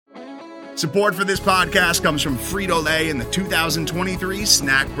Support for this podcast comes from Frito-Lay in the 2023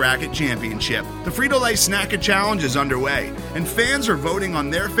 Snack Bracket Championship. The Frito-Lay Snack-It Challenge is underway, and fans are voting on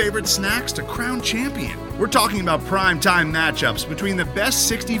their favorite snacks to crown champion. We're talking about prime-time matchups between the best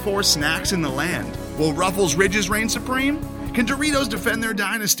 64 snacks in the land. Will Ruffles Ridges reign supreme? Can Doritos defend their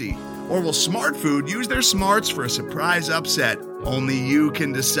dynasty? Or will Smart Food use their smarts for a surprise upset? Only you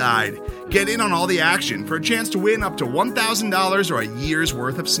can decide. Get in on all the action for a chance to win up to $1,000 or a year's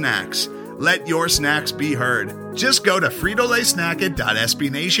worth of snacks. Let your snacks be heard. Just go to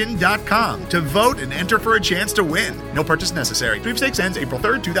fritolaysnacket.sbnation.com to vote and enter for a chance to win. No purchase necessary. Sweepstakes ends April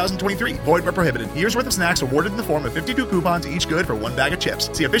 3rd, 2023. Void where prohibited. Year's worth of snacks awarded in the form of 52 coupons, each good for one bag of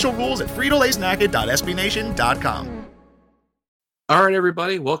chips. See official rules at fritolaysnacket.sbnation.com. All right,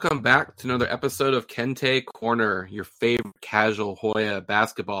 everybody. Welcome back to another episode of Kente Corner, your favorite casual Hoya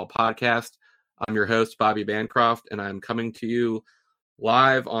basketball podcast. I'm your host, Bobby Bancroft, and I'm coming to you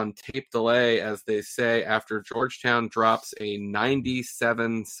live on tape delay, as they say, after Georgetown drops a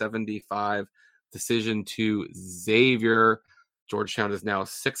 97-75 decision to Xavier. Georgetown is now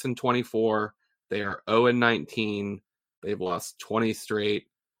 6-24. They are 0-19. They've lost 20 straight.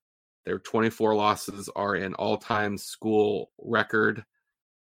 Their 24 losses are an all-time school record.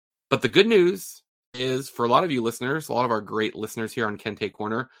 But the good news is, for a lot of you listeners, a lot of our great listeners here on Kente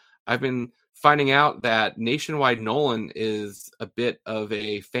Corner, I've been finding out that Nationwide Nolan is a bit of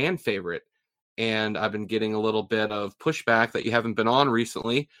a fan favorite, and I've been getting a little bit of pushback that you haven't been on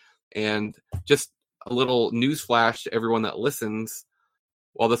recently. And just a little news flash to everyone that listens: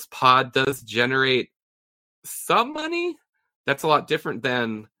 while this pod does generate some money, that's a lot different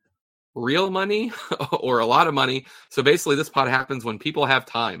than real money or a lot of money. So basically, this pod happens when people have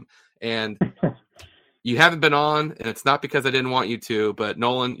time, and you haven't been on, and it's not because I didn't want you to, but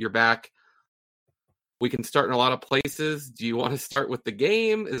Nolan, you're back. We can start in a lot of places. Do you want to start with the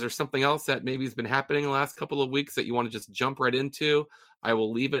game? Is there something else that maybe has been happening in the last couple of weeks that you want to just jump right into? I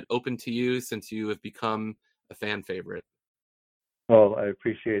will leave it open to you since you have become a fan favorite. Well, I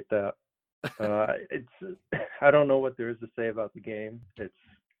appreciate that. I don't know what there is to say about the game.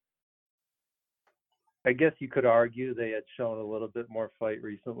 I guess you could argue they had shown a little bit more fight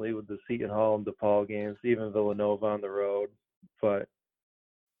recently with the Seton Hall and DePaul games, even Villanova on the road. But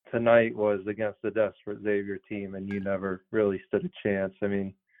tonight was against a desperate Xavier team, and you never really stood a chance. I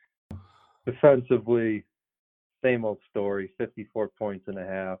mean, defensively, same old story, 54 points and a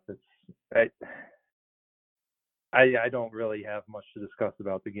half. I don't really have much to discuss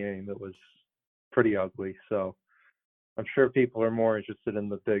about the game. It was pretty ugly. So I'm sure people are more interested in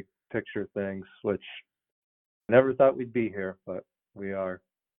the big picture things, which I never thought we'd be here, but we are.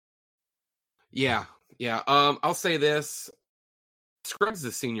 Yeah. I'll say this. Scruggs is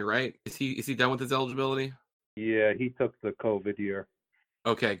a senior, right? Is he done with his eligibility? Yeah, he took the COVID year.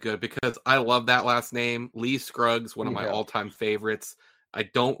 Okay, good, because I love that last name. Lee Scruggs, one of my all-time favorites. I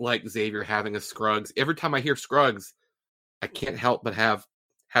don't like Xavier having a Scruggs. Every time I hear Scruggs, I can't help but have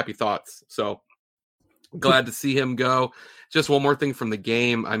happy thoughts. So glad to see him go. Just one more thing from the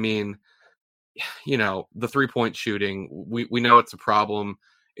game. I mean, you know, the three-point shooting, we know it's a problem.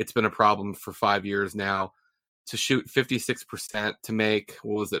 It's been a problem for 5 years now. To shoot 56%, to make,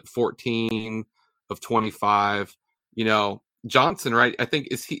 14 of 25. You know, Johnson, right? I think,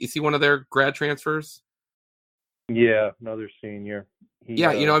 is he one of their grad transfers? Yeah, another senior.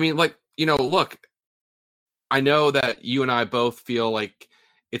 You know, I mean, like, you know, look, I know that you and I both feel like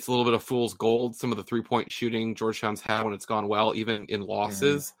it's a little bit of fool's gold, some of the three-point shooting Georgetown's had when it's gone well, even in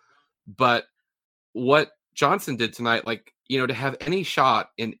losses. Mm-hmm. But what Johnson did tonight, like, you know, to have any shot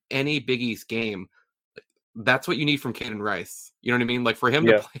in any Big East game, that's what you need from Caden Rice. You know what I mean? Like, for him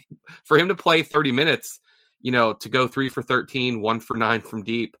to play 30 minutes, you know, to go 3 for 13, 1 for 9 from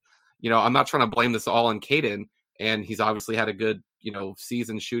deep. You know, I'm not trying to blame this all on Caden, and he's obviously had a good, you know,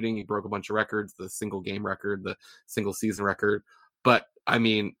 season shooting. He broke a bunch of records, the single game record, the single season record. But I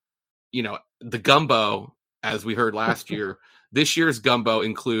mean, you know, the gumbo, as we heard last year, this year's gumbo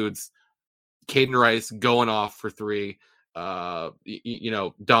includes Caden Rice going off for 3, you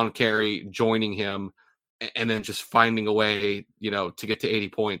know, Don Carey joining him, and then just finding a way, you know, to get to 80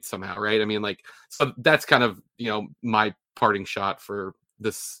 points somehow, right? I mean, like, so that's kind of, you know, my parting shot for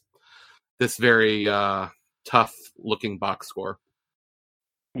this very tough looking box score.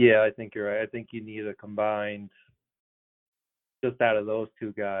 Yeah, I think you're right. I think you need a combined, just out of those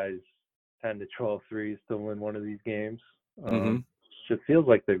two guys, 10 to 12 threes to win one of these games. It feels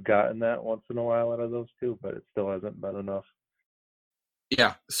like they've gotten that once in a while out of those two, but it still hasn't been enough.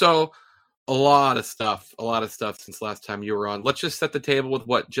 Yeah. So a lot of stuff since last time you were on. Let's just set the table with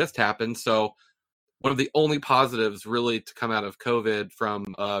what just happened. So one of the only positives really to come out of COVID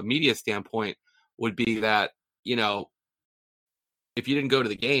from a media standpoint would be that, if you didn't go to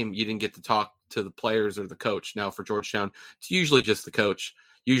the game, you didn't get to talk to the players or the coach. Now for Georgetown, it's usually just the coach,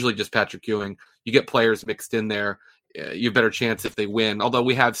 usually just Patrick Ewing. You get players mixed in there. You have a better chance if they win, although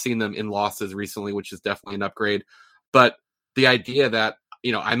we have seen them in losses recently, which is definitely an upgrade. But the idea that,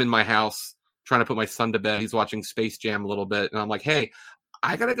 I'm in my house trying to put my son to bed. He's watching Space Jam a little bit. And I'm like, hey,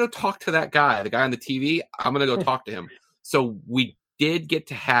 I got to go talk to that guy, the guy on the TV. I'm going to go talk to him. So we did get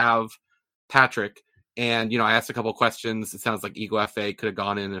to have Patrick. And, I asked a couple of questions. It sounds like Eagle FA could have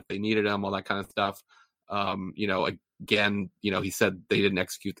gone in if they needed him, all that kind of stuff. Again, he said they didn't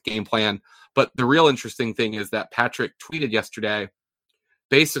execute the game plan. But the real interesting thing is that Patrick tweeted yesterday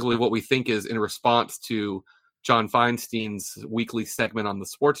basically what we think is in response to John Feinstein's weekly segment on the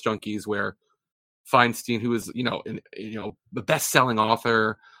Sports Junkies, where Feinstein, who is, the best-selling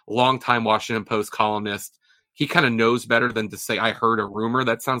author, longtime Washington Post columnist, he kind of knows better than to say, I heard a rumor.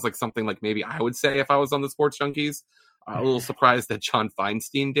 That sounds like something like maybe I would say if I was on the Sports Junkies. A little surprised that John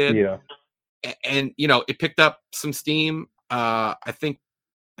Feinstein did. Yeah. And, it picked up some steam. I think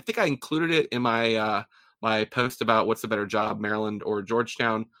I included it in my my post about what's a better job, Maryland or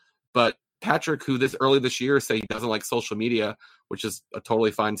Georgetown. But Patrick, who early this year said he doesn't like social media, which is a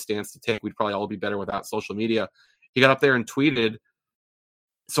totally fine stance to take. We'd probably all be better without social media. He got up there and tweeted.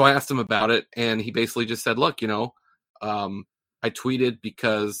 So I asked him about it, and he basically just said, look, I tweeted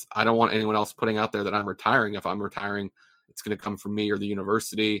because I don't want anyone else putting out there that I'm retiring. If I'm retiring, it's going to come from me or the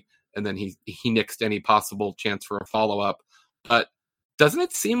university. And then he nixed any possible chance for a follow-up. But doesn't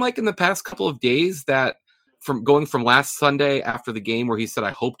it seem like in the past couple of days that from last Sunday after the game where he said,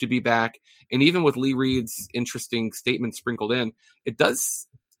 I hope to be back, and even with Lee Reed's interesting statement sprinkled in,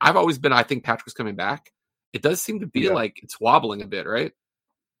 I've always been, I think Patrick's coming back. It does seem to be like it's wobbling a bit, right?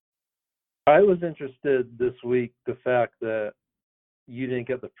 I was interested this week, the fact that you didn't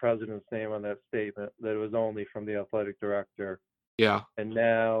get the president's name on that statement, that it was only from the athletic director. Yeah. And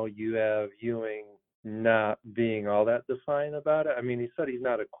now you have Ewing not being all that defiant about it. I mean, he said he's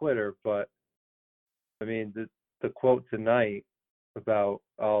not a quitter, but I mean, the quote tonight about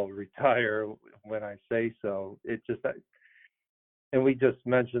I'll retire when I say so, it just, and we just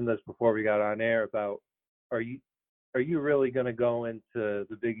mentioned this before we got on air about, are you really going to go into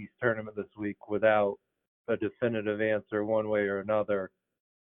the Big East tournament this week without a definitive answer one way or another?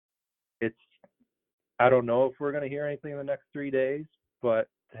 I don't know if we're going to hear anything in the next 3 days, but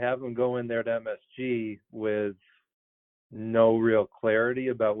to have them go in there to MSG with no real clarity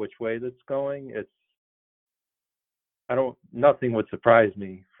about which way that's going, nothing would surprise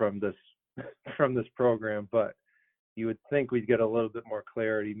me from this program, but you would think we'd get a little bit more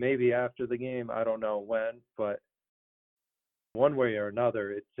clarity maybe after the game. I don't know when, but one way or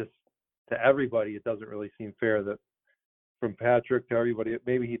another, it's just, to everybody, it doesn't really seem fair that from Patrick to everybody,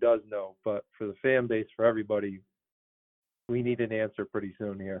 maybe he does know, but for the fan base, for everybody, we need an answer pretty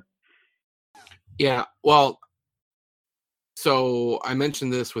soon here. Yeah, well, so I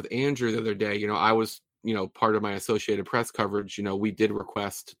mentioned this with Andrew the other day. I was, part of my Associated Press coverage. We did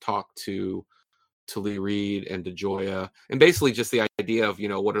request to talk to Lee Reed and to Joya, and basically just the idea of,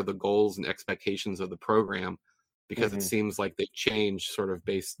 what are the goals and expectations of the program, because it seems like they change sort of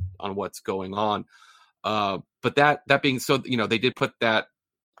based on what's going on. But that being so, they did put that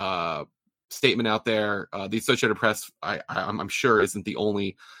statement out there. The Associated Press, I'm sure, isn't the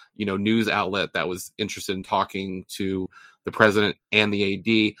only, news outlet that was interested in talking to the president and the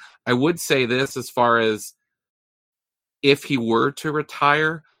AD. I would say this, as far as if he were to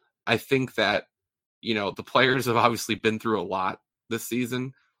retire, I think that, the players have obviously been through a lot this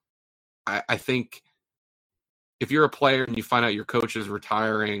season. I think if you're a player and you find out your coach is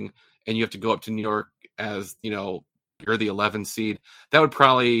retiring and you have to go up to New York as, you're the 11th seed, that would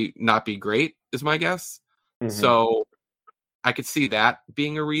probably not be great, is my guess. So I could see that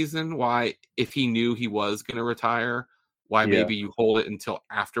being a reason why, if he knew he was going to retire, why maybe you hold it until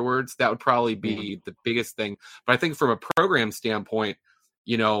afterwards. That would probably be the biggest thing. But I think from a program standpoint,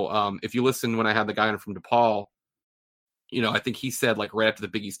 if you listen when I had the guy from DePaul, I think he said, like, right after the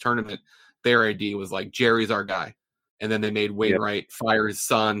Big East tournament, their idea was like, Jerry's our guy. And then they made Wainwright fire his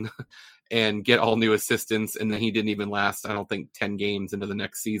son and get all new assistants. And then he didn't even last, I don't think, 10 games into the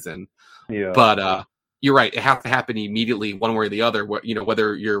next season. Yeah. But you're right. It has to happen immediately, one way or the other.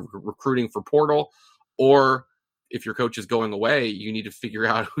 Whether you're recruiting for portal or if your coach is going away, you need to figure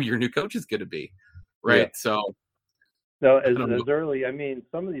out who your new coach is going to be. Right. Yeah. So. No, as early, I mean,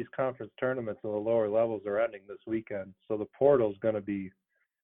 some of these conference tournaments at the lower levels are ending this weekend. So the portal is going to be,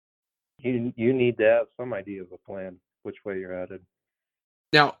 you need to have some idea of a plan, which way you're headed.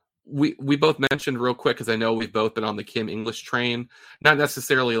 Now, we both mentioned real quick, because I know we've both been on the Kim English train, not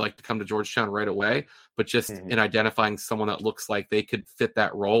necessarily like to come to Georgetown right away, but just in identifying someone that looks like they could fit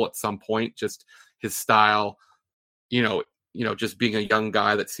that role at some point, just his style, just being a young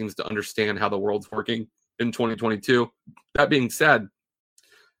guy that seems to understand how the world's working in 2022. That being said,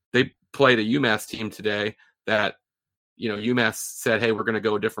 they played a UMass team today that, UMass said, hey, we're going to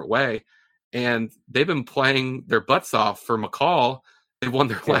go a different way. And they've been playing their butts off for McCall. They've won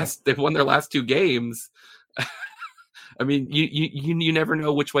their last two games. I mean, you never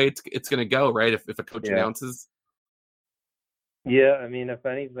know which way it's going to go, right? If a coach announces. Yeah, I mean, if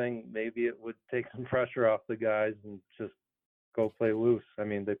anything, maybe it would take some pressure off the guys and just go play loose. I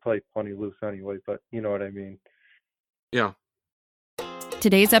mean, they play plenty loose anyway, but you know what I mean. Yeah.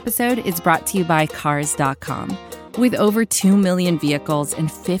 Today's episode is brought to you by Cars.com. With over 2 million vehicles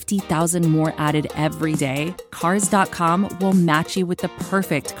and 50,000 more added every day, Cars.com will match you with the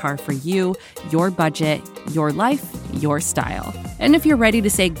perfect car for you, your budget, your life, your style. And if you're ready to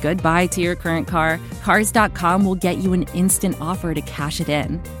say goodbye to your current car, Cars.com will get you an instant offer to cash it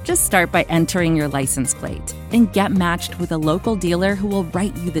in. Just start by entering your license plate and get matched with a local dealer who will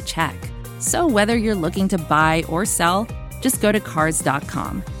write you the check. So whether you're looking to buy or sell, just go to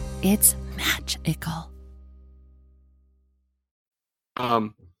Cars.com. It's magical.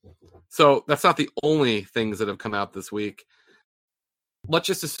 So that's not the only things that have come out this week. Let's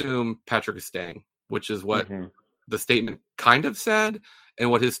just assume Patrick is staying, which is what the statement kind of said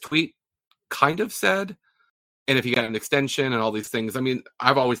and what his tweet kind of said. And if he got an extension and all these things, I mean,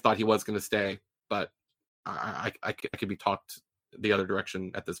 I've always thought he was going to stay, but I could be talked the other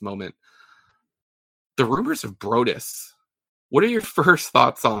direction at this moment. The rumors of Brodus. What are your first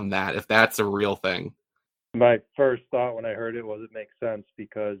thoughts on that, if that's a real thing? My first thought when I heard it was it makes sense,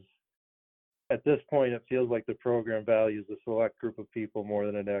 because at this point it feels like the program values a select group of people more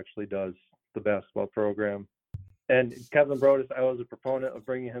than it actually does the basketball program. And Kevin Brodus, I was a proponent of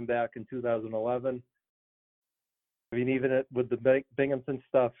bringing him back in 2011. I mean, even with the Binghamton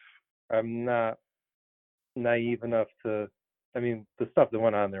stuff, I'm not naive enough to – I mean, the stuff that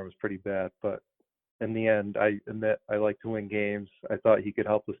went on there was pretty bad, but in the end, I admit I like to win games. I thought he could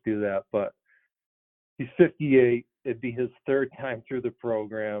help us do that, but he's 58. It'd be his third time through the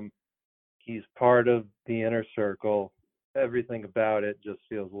program. He's part of the inner circle. Everything about it just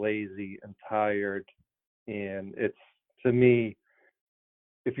feels lazy and tired. And it's, to me,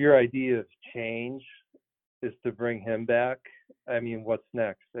 if your idea of change is to bring him back, I mean, what's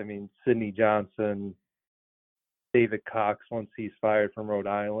next? I mean, Sidney Johnson, David Cox, once he's fired from Rhode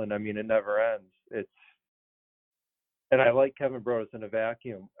Island, I mean, it never ends. And I like Kevin Brodus in a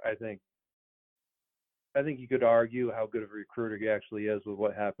vacuum. I think you could argue how good of a recruiter he actually is with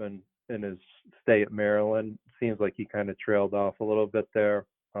what happened in his stay at Maryland. Seems like he kind of trailed off a little bit there.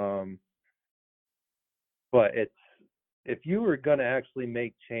 But if you were going to actually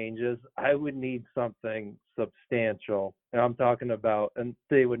make changes, I would need something substantial. And I'm talking about, and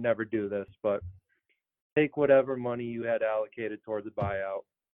they would never do this, but take whatever money you had allocated toward the buyout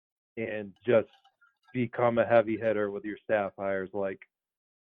and just become a heavy hitter with your staff hires. Like,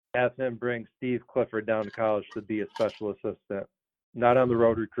 have him bring Steve Clifford down to college to be a special assistant, not on the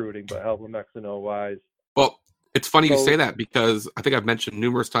road recruiting, but help him X and O wise. Well, it's funny you say that, because I think I've mentioned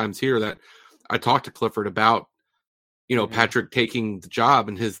numerous times here that I talked to Clifford about, Patrick taking the job,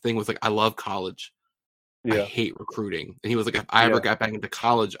 and his thing was like, I love college. I hate recruiting. And he was like, if I ever got back into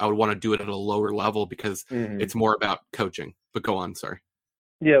college, I would want to do it at a lower level because it's more about coaching. But go on, sorry.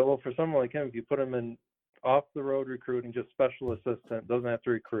 Yeah, well, for someone like him, if you put him in off the road recruiting, just special assistant, doesn't have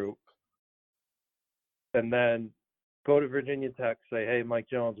to recruit, and then go to Virginia Tech, say, hey, Mike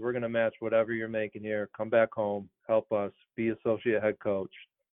Jones, we're going to match whatever you're making here. Come back home, help us, be associate head coach.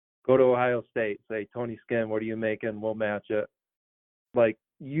 Go to Ohio State, say, Tony Skinn, what are you making? We'll match it. Like,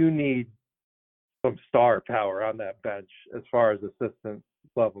 you need some star power on that bench as far as assistant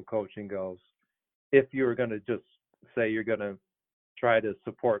level coaching goes. If you're going to just say you're going to try to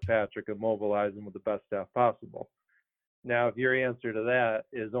support Patrick and mobilize him with the best staff possible. Now, if your answer to that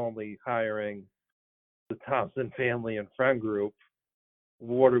is only hiring the Thompson family and friend group,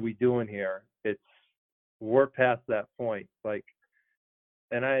 what are we doing here? We're past that point. Like,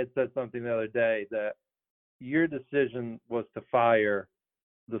 and I had said something the other day that your decision was to fire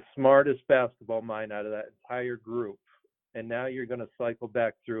the smartest basketball mind out of that entire group. And now you're going to cycle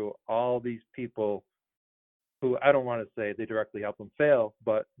back through all these people who, I don't want to say they directly helped them fail,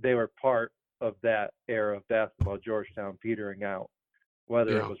 but they were part of that era of basketball, Georgetown petering out.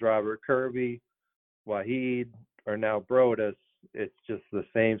 Whether it was Robert Kirby, Waheed, or now Brodus, it's just the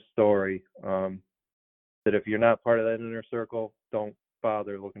same story. That if you're not part of that inner circle, don't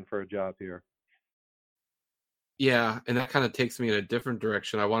bother looking for a job here. Yeah, and that kind of takes me in a different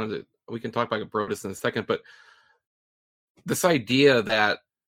direction. We can talk about Brodus in a second, but this idea that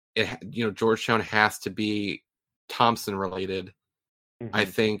Georgetown has to be Thompson related, I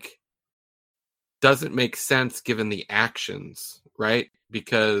think doesn't make sense given the actions, right?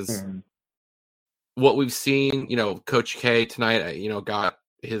 Because what we've seen, Coach K tonight, got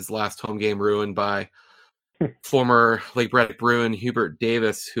his last home game ruined by former Lake Braddock Bruin Hubert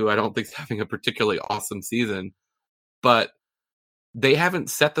Davis, who I don't think is having a particularly awesome season, but they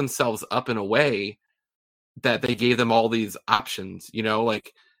haven't set themselves up in a way that they gave them all these options,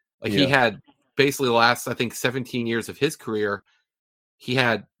 He had basically the last, I think, 17 years of his career. He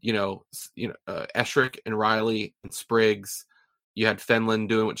had, Esherick and Riley and Spriggs. You had Fenlon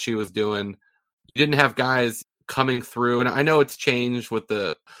doing what she was doing. You didn't have guys coming through, and I know it's changed with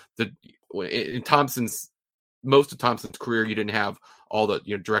in most of Thompson's career. You didn't have all the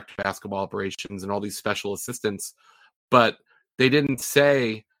direct basketball operations and all these special assistants, but they didn't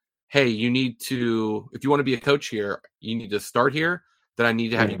say, hey, if you want to be a coach here, you need to start here. Then I need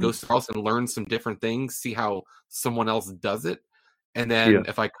to have you go somewhere else and learn some different things, see how someone else does it. And then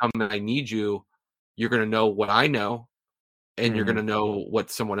if I come and I need you, you're going to know what I know, and you're going to know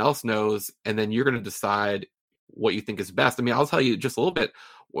what someone else knows. And then you're going to decide what you think is best. I mean, I'll tell you just a little bit.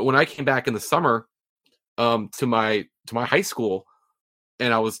 When I came back in the summer to my high school,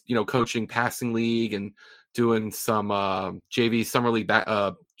 and I was, coaching passing league and doing some JV summer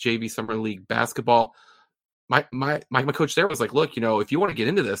league basketball. My coach there was like, look, if you want to get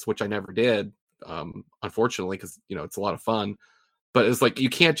into this, which I never did, unfortunately, because it's a lot of fun, but it's like you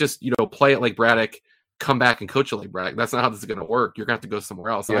can't just play at Lake Braddock, come back and coach at Lake Braddock. That's not how this is going to work. You're going to have to go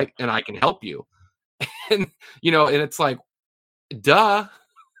somewhere else, and I can help you. And and it's like, duh.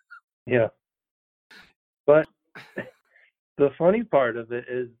 Yeah. But the funny part of it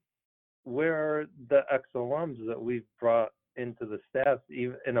is, where are the ex-alums that we've brought into the staff,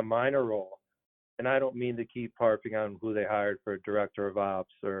 even in a minor role? And I don't mean to keep harping on who they hired for director of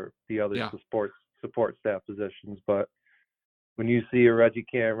ops or the other support staff positions, but when you see a Reggie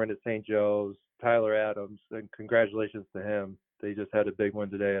Cameron at St. Joe's, Tyler Adams, and congratulations to him. They just had a big one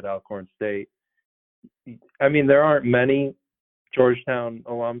today at Alcorn State. I mean, there aren't many Georgetown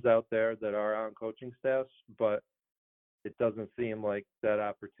alums out there that are on coaching staffs, but it doesn't seem like that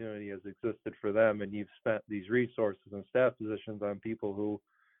opportunity has existed for them. And you've spent these resources and staff positions on people who,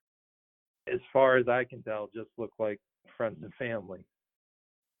 as far as I can tell, just look like friends and family.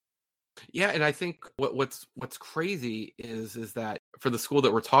 Yeah, and I think what's crazy is that for the school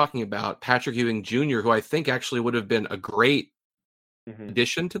that we're talking about, Patrick Ewing Jr., who I think actually would have been a great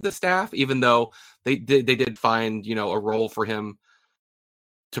addition to the staff, even though they did find a role for him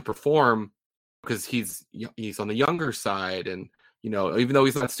to perform, because he's on the younger side, and even though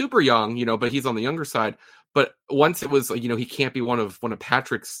he's not super young, but he's on the younger side. But once it was he can't be one of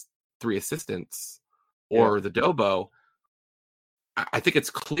Patrick's 3 assistants or the Dobo. I think it's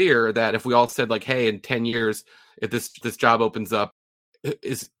clear that if we all said like, hey, in 10 years, if this job opens up,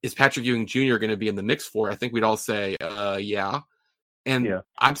 is Patrick Ewing Jr. going to be in the mix for it? I think we'd all say, yeah. And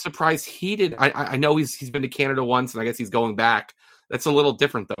I'm surprised he did. I know he's been to Canada once, and I guess he's going back. That's a little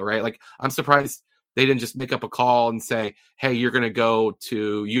different though, right? Like, I'm surprised they didn't just make up a call and say, hey, you're going to go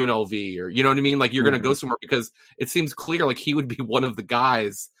to UNLV, or you know what I mean? Like, you're going to go somewhere, because it seems clear like he would be one of the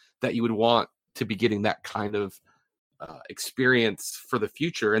guys that you would want to be getting that kind of experience for the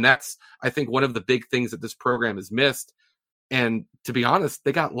future. And that's, I think, one of the big things that this program has missed. And to be honest,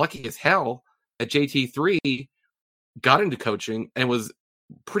 they got lucky as hell at JT3, got into coaching and was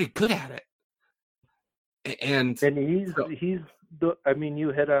pretty good at it. And you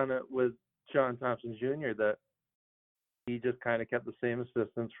hit on it with John Thompson Jr., that he just kind of kept the same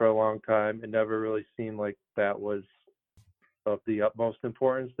assistants for a long time and never really seemed like that was of the utmost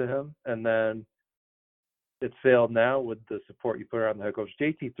importance to him. And then it failed now with the support you put around the head coach.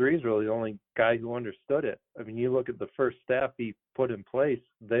 JT3 is really the only guy who understood it. I mean, you look at the first staff he put in place,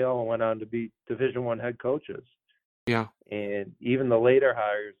 they all went on to be Division I head coaches. Yeah. And even the later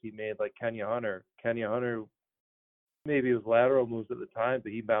hires he made, like Kenya Hunter, maybe it was lateral moves at the time,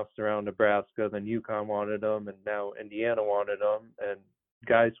 but he bounced around Nebraska, then UConn wanted him, and now Indiana wanted him, and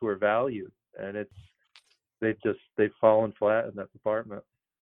guys who are valued. And they've fallen flat in that department.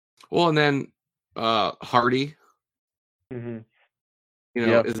 Well, and then Hardy,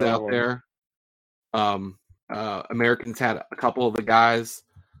 is out there. Americans had a couple of the guys.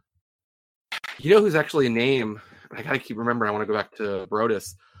 Who's actually a name? I gotta keep remembering. I want to go back to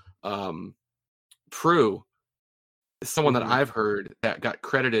Brodus. Prue is someone that I've heard that got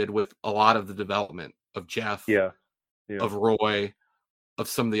credited with a lot of the development of Jeff, of Roy, of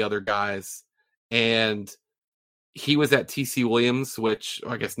some of the other guys. And he was at TC Williams, which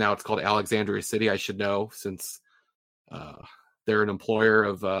I guess now it's called Alexandria City. I should know since they're an employer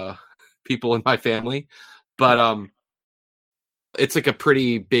of people in my family. But it's like a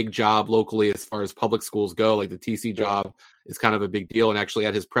pretty big job locally as far as public schools go. Like the TC job is kind of a big deal. And actually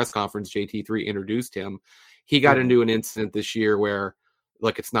at his press conference, JT3 introduced him. He got into an incident this year where,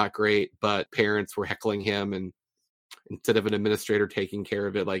 like, it's not great, but parents were heckling him, and instead of an administrator taking care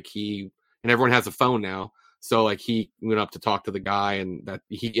of it, like and everyone has a phone now. So like he went up to talk to the guy, and that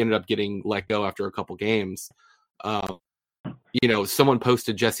he ended up getting let go after a couple games. Someone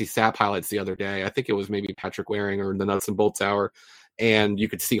posted Jesse Sapp highlights the other day. I think it was maybe Patrick Waring or the Nuts and Bolts Hour. And you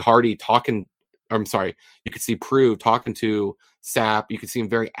could see Hardy talking. You could see Prue talking to Sapp. You could see him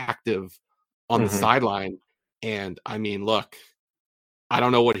very active on the sideline. And I mean, look, I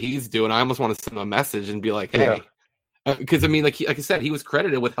don't know what he's doing. I almost want to send him a message and be like, hey, because I mean, like I said, he was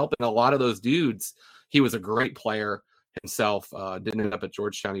credited with helping a lot of those dudes. He was a great player himself. Didn't end up at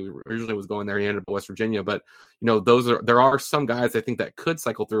Georgetown. He originally was going there. He ended up at West Virginia. But there are some guys I think that could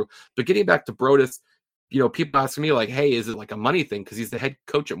cycle through. But getting back to Brodus, people ask me like, hey, is it like a money thing? Because he's the head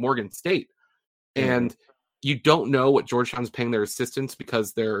coach at Morgan State, and you don't know what Georgetown's paying their assistants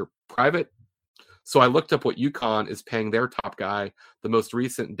because they're private. So I looked up what UConn is paying their top guy. The most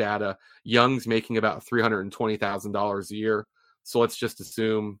recent data, Young's making about $320,000 a year. So let's just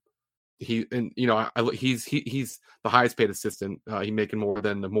assume he's the highest paid assistant. He's making more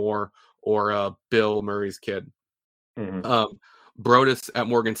than the Moore or Bill Murray's kid. Brodus at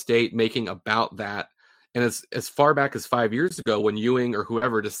Morgan State making about that. And as far back as 5 years ago, when Ewing or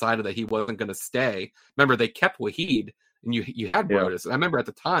whoever decided that he wasn't going to stay, remember they kept Waheed and you had Brodus. And I remember at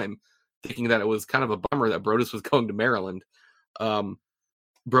the time thinking that it was kind of a bummer that Brodus was going to Maryland.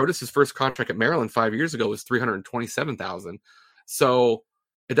 Brodus's first contract at Maryland 5 years ago was $327,000. So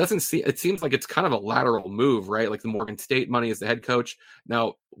it seems like it's kind of a lateral move, right? Like the Morgan State money as the head coach.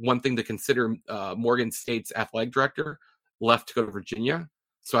 Now, one thing to consider, Morgan State's athletic director left to go to Virginia.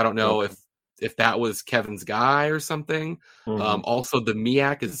 So I don't know if that was Kevin's guy or something. Also, the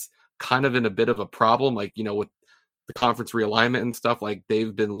MEAC is kind of in a bit of a problem, like, with the conference realignment and stuff. Like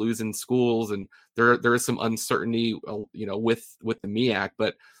they've been losing schools, and there is some uncertainty, with the MEAC.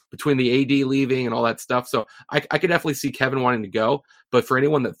 But between the AD leaving and all that stuff, so I could definitely see Kevin wanting to go. But for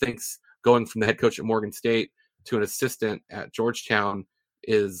anyone that thinks going from the head coach at Morgan State to an assistant at Georgetown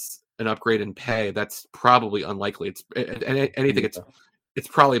is an upgrade in pay, that's probably unlikely. It's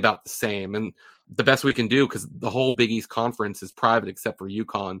probably about the same. And the best we can do, because the whole Big East Conference is private except for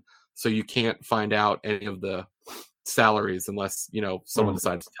UConn, so you can't find out any of the salaries unless someone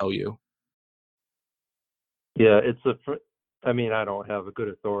decides to tell you. Yeah, I don't have a good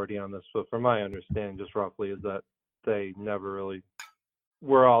authority on this, but from my understanding, just roughly, is that they never really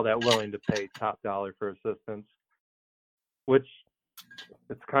were all that willing to pay top dollar for assistants, which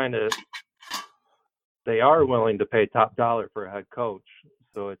it's kind of, they are willing to pay top dollar for a head coach.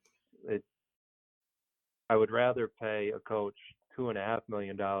 So I would rather pay a coach $2.5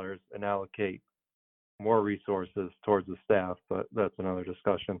 million and allocate more resources towards the staff, but that's another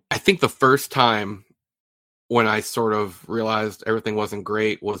discussion. I think the first time when I sort of realized everything wasn't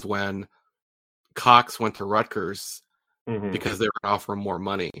great was when Cox went to Rutgers because they were offering more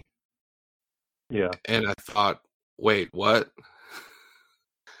money. Yeah. And I thought, wait, what?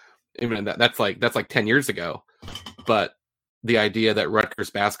 Even that's like 10 years ago. But the idea that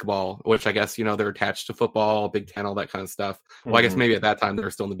Rutgers basketball, which I guess, they're attached to football, Big Ten, all that kind of stuff. Well, I guess maybe at that time they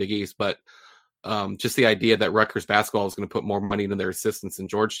were still in the Big East, but just the idea that Rutgers basketball is going to put more money into their assistants in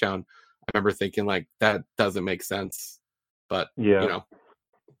Georgetown, I remember thinking like that doesn't make sense. But it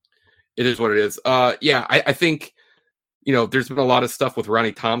is what it is. I think there's been a lot of stuff with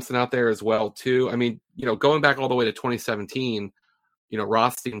Ronnie Thompson out there as well too. I mean, going back all the way to 2017,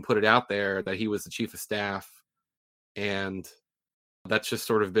 Rothstein put it out there that he was the chief of staff, and that's just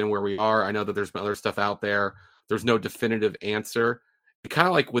sort of been where we are. I know that there's been other stuff out there. There's no definitive answer. Kind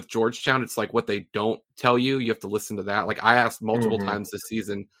of like with Georgetown, it's like what they don't tell you, you have to listen to that. Like I asked multiple times this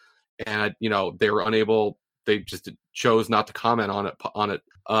season, and they were unable. They just chose not to comment on it.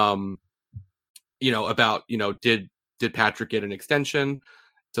 About did Patrick get an extension?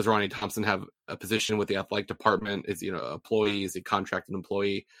 Does Ronnie Thompson have a position with the athletic department? Is employee? Is he a contracted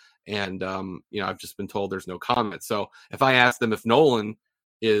employee? And I've just been told there's no comment. So if I ask them if Nolan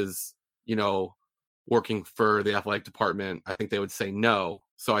is working for the athletic department, I think they would say no.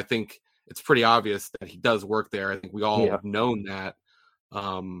 So I think it's pretty obvious that he does work there. I think we all have known that.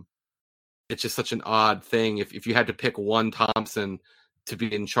 It's just such an odd thing. If you had to pick one Thompson to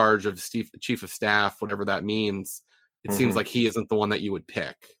be in charge of chief of staff, whatever that means, it seems like he isn't the one that you would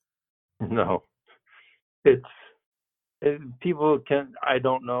pick. No. I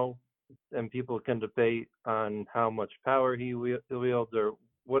don't know, and people can debate on how much power he wields or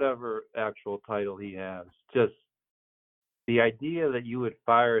whatever actual title he has. Just the idea that you would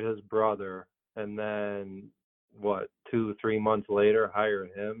fire his brother and then, 2-3 months later, hire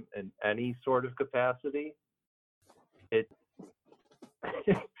him in any sort of capacity,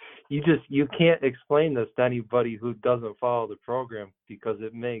 you can't explain this to anybody who doesn't follow the program, because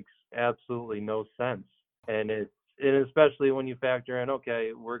it makes absolutely no sense. And especially when you factor in,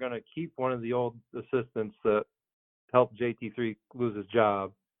 okay, we're going to keep one of the old assistants that helped JT3 lose his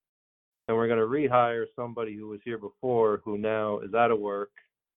job, and we're going to rehire somebody who was here before who now is out of work.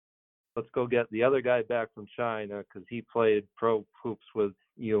 Let's go get the other guy back from China because he played pro hoops with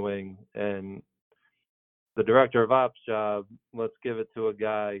Ewing, and the director of ops job, let's give it to a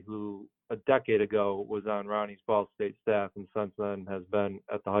guy who a decade ago was on Ronnie's Ball State staff and since then has been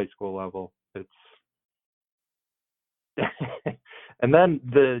at the high school level. And then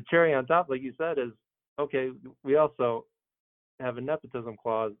the cherry on top, like you said, is, okay, we also have a nepotism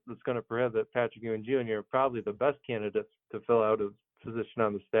clause that's going to prohibit Patrick Ewing Jr., probably the best candidate to fill out a position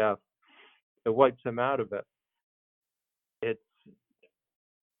on the staff. It wipes him out of it.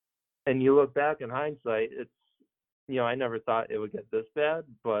 And you look back in hindsight, I never thought it would get this bad,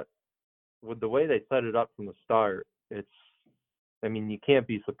 but with the way they set it up from the start, you can't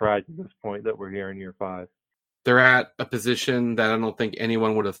be surprised at this point that we're here in year 5. They're at a position that I don't think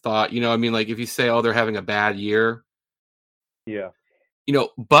anyone would have thought. If you say, oh, they're having a bad year. Yeah.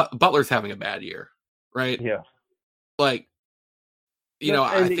 Butler's having a bad year, right? Yeah. I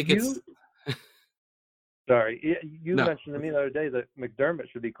think it's... Sorry, you mentioned to me the other day that McDermott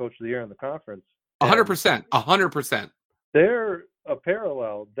should be coach of the year in the conference. 100%. 100%. They're a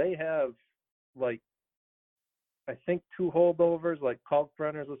parallel. They have, I think 2 holdovers,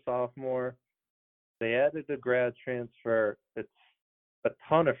 Kalkbrenner's a sophomore. They added a grad transfer. It's a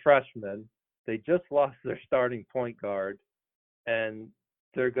ton of freshmen. They just lost their starting point guard, and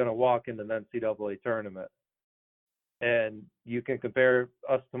they're going to walk into the NCAA tournament. And you can compare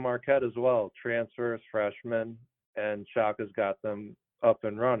us to Marquette as well. Transfers, freshmen, and Shaka's got them up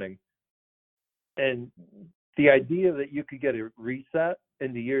and running. And the idea that you could get a reset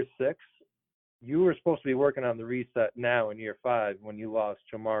into year 6, you were supposed to be working on the reset now in year 5 when you lost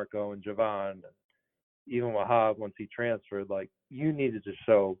Jamarco and Javon, and even Wahab once he transferred. You needed to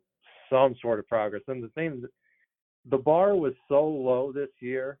show some sort of progress. And the bar was so low this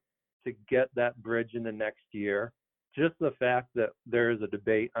year to get that bridge in the next year. Just the fact that there is a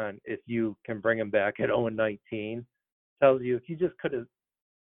debate on if you can bring him back at 0-19 tells you if you just could have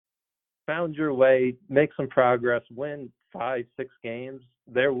found your way, make some progress, win 5-6 games,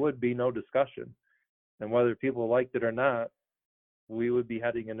 there would be no discussion. And whether people liked it or not, we would be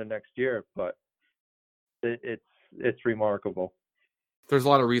heading into next year. But it's remarkable. There's a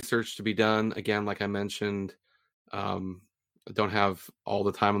lot of research to be done. Again, like I mentioned, I don't have all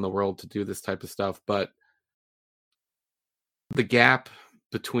the time in the world to do this type of stuff, but the gap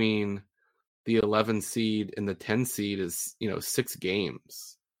between the 11 seed and the 10 seed is, 6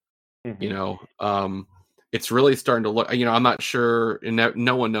 games. Mm-hmm. It's really starting to look, I'm not sure, and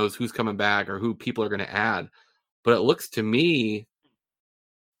no one knows who's coming back or who people are going to add, but it looks to me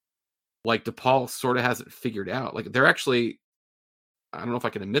like DePaul sort of has it figured out. They're actually, I don't know if I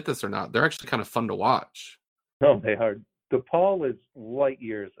can admit this or not, they're actually kind of fun to watch. No, they are. DePaul is light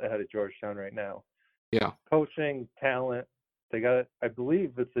years ahead of Georgetown right now. Yeah. Coaching, talent. They got, I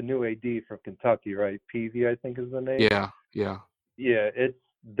believe it's a new AD from Kentucky, right? Peavy, I think is the name. Yeah. Yeah,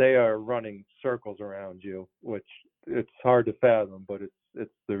 they are running circles around you, which it's hard to fathom, but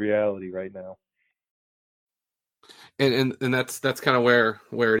it's the reality right now. And that's kind of where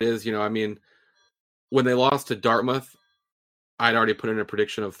it is, when they lost to Dartmouth, I'd already put in a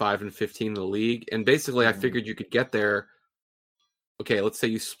prediction of 5-15 in the league. And basically I figured you could get there. Okay, let's say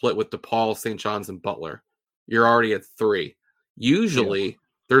you split with DePaul, St. John's, and Butler. You're already at 3. Usually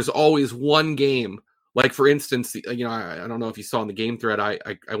there's always one game. For instance, I don't know if you saw in the game thread, I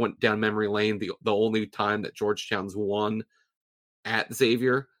went down memory lane. The only time that Georgetown's won at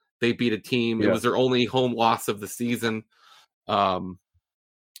Xavier, they beat a team. Yeah. It was their only home loss of the season.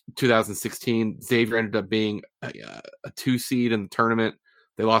 2016, Xavier ended up being a 2 seed in the tournament.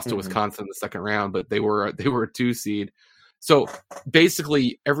 They lost to Wisconsin in the second round, but they were a 2 seed. So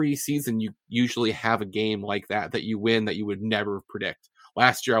basically every season you usually have a game like that you win that you would never predict.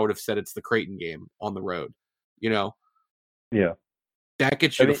 Last year I would have said it's the Creighton game on the road, Yeah. That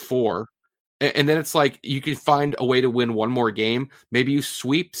gets you to 4. And then it's like you can find a way to win one more game. Maybe you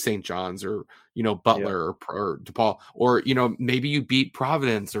sweep St. John's or, Butler or DePaul, or, maybe you beat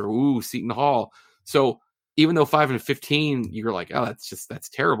Providence or Seton Hall. So even though 5-15, you're like, oh, that's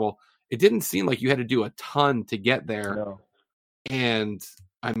terrible. It didn't seem like you had to do a ton to get there. No. And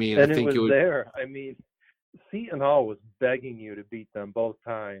I mean, and I think it was there. I mean, Seton Hall was begging you to beat them both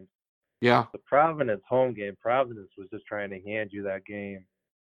times. Yeah. The Providence home game, Providence was just trying to hand you that game.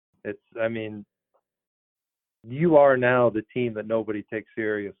 You are now the team that nobody takes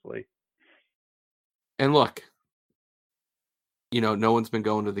seriously. And look, no one's been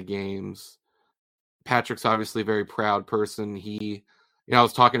going to the games. Patrick's obviously a very proud person. He, I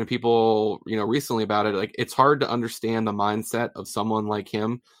was talking to people, recently about it. Like, it's hard to understand the mindset of someone like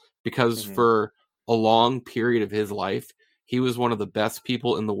him because for a long period of his life, he was one of the best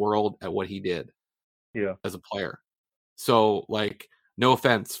people in the world at what he did as a player. So, like, no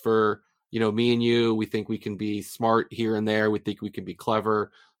offense for, me and you, we think we can be smart here and there. We think we can be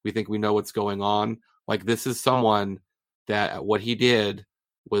clever. We think we know what's going on. Like, this is someone that what he did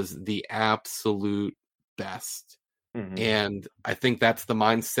was the absolute best. And I think that's the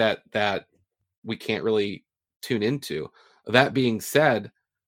mindset that we can't really tune into. That being said,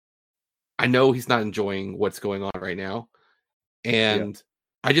 I know he's not enjoying what's going on right now. And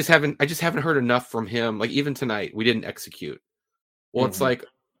I just haven't heard enough from him. Like, even tonight, we didn't execute. Well, it's like,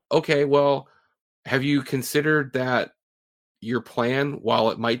 okay, well, have you considered that your plan, while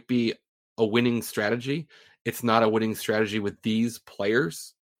it might be a winning strategy, it's not a winning strategy with these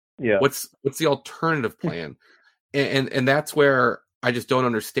players? Yeah. What's the alternative plan? And that's where I just don't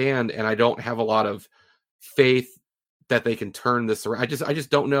understand, and I don't have a lot of faith that they can turn this around. I just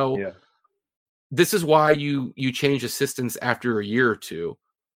don't know. Yeah. This is why you change assistants after a year or two,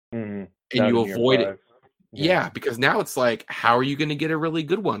 and you avoid it. Yeah, because now it's like, how are you going to get a really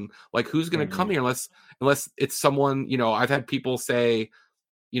good one? Like, who's going to come here unless it's someone, I've had people say,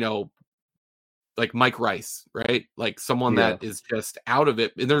 like Mike Rice, right? Like someone that is just out of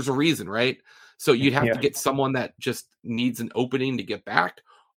it. And there's a reason, right? So you'd have to get someone that just needs an opening to get back,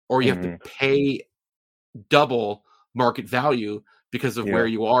 or you have to pay double market value because of where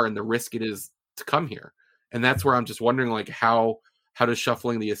you are and the risk it is to come here. And that's where I'm just wondering, like, how does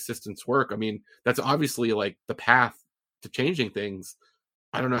shuffling the assistants work? I mean, that's obviously like the path to changing things.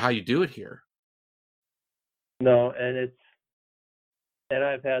 I don't know how you do it here. No, and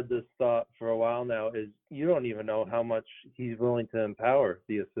I've had this thought for a while now, is you don't even know how much he's willing to empower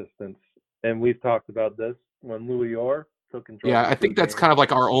the assistants. And we've talked about this when Louis Orr took control. Yeah, I think that's kind of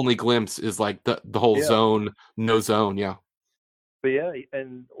like our only glimpse is like the whole zone, no zone. Yeah. But yeah,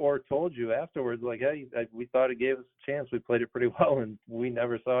 and Orr told you afterwards, like, hey, we thought it gave us a chance. We played it pretty well, and we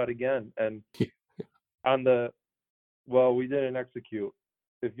never saw it again. And we didn't execute.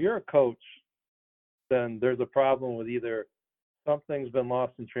 If you're a coach, then there's a problem with either something's been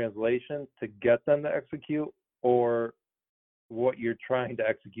lost in translation to get them to execute, or what you're trying to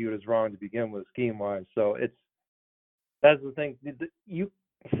execute is wrong to begin with, scheme-wise. So that's the thing.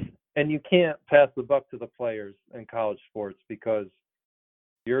 And you can't pass the buck to the players in college sports, because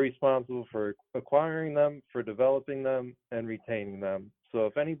you're responsible for acquiring them, for developing them, and retaining them. So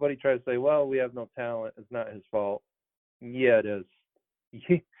if anybody tries to say, well, we have no talent, it's not his fault. Yeah, it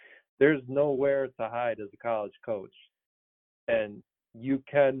is. There's nowhere to hide as a college coach. And you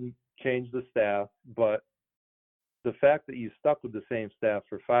can change the staff, but the fact that you stuck with the same staff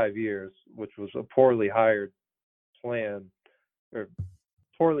for 5 years, which was a poorly hired plan, or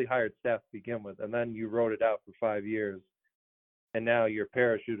poorly hired staff to begin with, and then you wrote it out for 5 years, and now your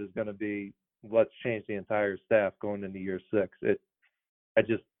parachute is going to be, let's change the entire staff going into year 6.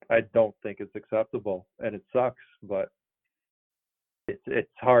 I don't think it's acceptable, and it sucks, but it's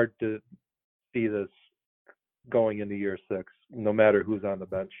hard to see this going into year 6, no matter who's on the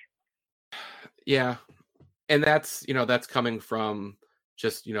bench. Yeah. And that's coming from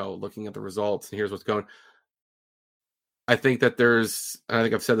just, looking at the results, and here's what's going. I think that I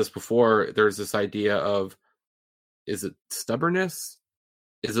think I've said this before, there's this idea of, is it stubbornness?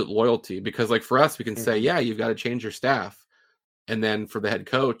 Is it loyalty? Because, like, for us, we can say, yeah, you've got to change your staff. And then for the head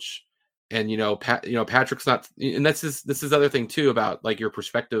coach, and, Patrick's not, and this is other thing too, about like your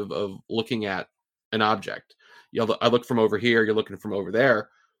perspective of looking at an object. I look from over here, you're looking from over there.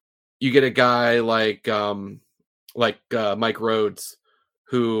 You get a guy like Mike Rhodes,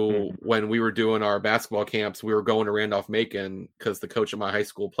 who, when we were doing our basketball camps, we were going to Randolph-Macon because the coach at my high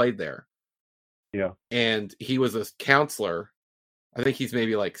school played there. Yeah. And he was a counselor. I think he's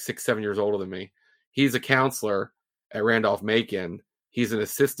maybe like 6-7 years older than me. He's a counselor at Randolph-Macon. He's an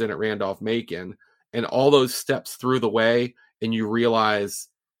assistant at Randolph-Macon. And all those steps through the way, and you realize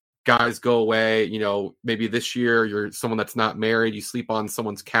guys go away, maybe this year you're someone that's not married, you sleep on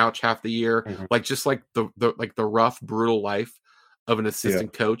someone's couch half the year, like just like the rough, brutal life of an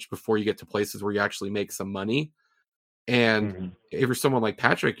assistant coach before you get to places where you actually make some money. And if you're someone like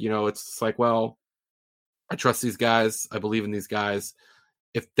Patrick, it's like, well, I trust these guys, I believe in these guys.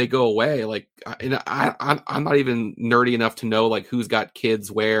 If they go away, like, and I'm not even nerdy enough to know like who's got kids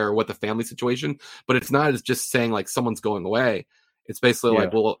where, what the family situation, but it's not as just saying like someone's going away. It's basically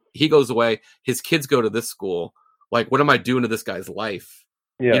like, well, he goes away, his kids go to this school. Like, what am I doing to this guy's life?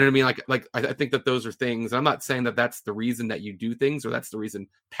 Yeah. You know what I mean? Like I think that those are things. I'm not saying that that's the reason that you do things or that's the reason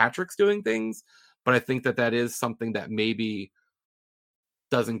Patrick's doing things, but I think that that is something that maybe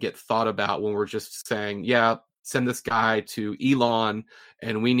doesn't get thought about when we're just saying, yeah, send this guy to Elon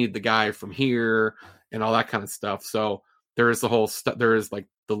and we need the guy from here and all that kind of stuff. So there is the whole there is like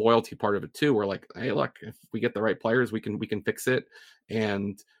the loyalty part of it too. We're like, hey, look, if we get the right players, we can fix it.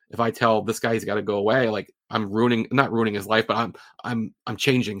 And if I tell this guy he's got to go away, like I'm not ruining his life, but I'm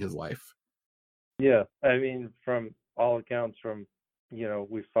changing his life. Yeah. I mean, from all accounts,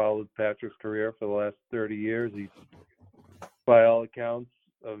 we followed Patrick's career for the last 30 years. He's, by all accounts,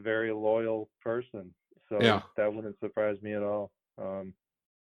 a very loyal person. So that wouldn't surprise me at all.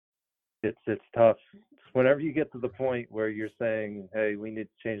 It's tough. Whenever you get to the point where you're saying, hey, we need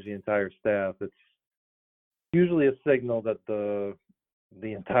to change the entire staff, it's usually a signal that the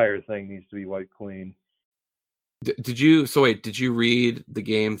entire thing needs to be wiped clean. Did you read the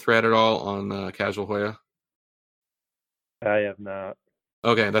game thread at all on Casual Hoya? I have not.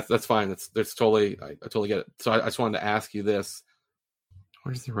 Okay, that's fine. That's totally, I totally get it. So I just wanted to ask you this.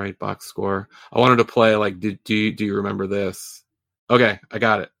 Where's the right box score? I wanted to play like, do you remember this? Okay, I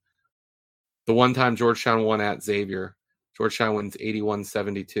got it. The one time Georgetown won at Xavier. Georgetown wins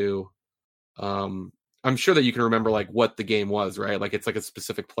 81-72. I'm sure that you can remember like what the game was, right? Like it's like a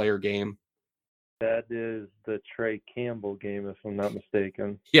specific player game. That is the Trey Campbell game, if I'm not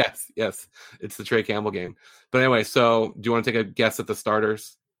mistaken. Yes. It's the Trey Campbell game. But anyway, so do you want to take a guess at the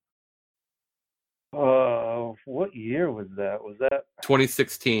starters? What year was that? Was that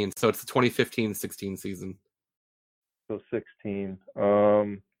 2016? So it's the 2015-16 season. So 16.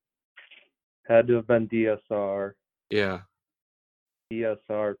 Had to have been DSR. Yeah.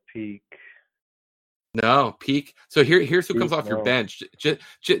 DSR Peak. No, Peak. So here's who comes off your bench. Just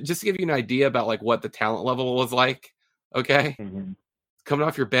to give you an idea about like what the talent level was like. Okay. Mm-hmm. Coming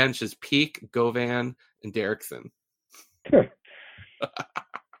off your bench is Peak, Govan, and Derrickson.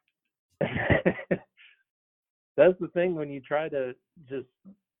 That's the thing when you try to just,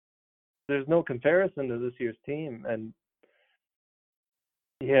 there's no comparison to this year's team. And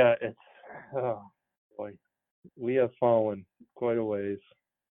yeah, it's, oh boy, we have fallen quite a ways.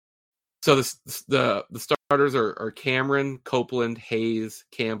 So the starters are Cameron, Copeland, Hayes,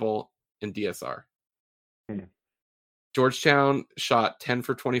 Campbell, and DSR. Georgetown shot 10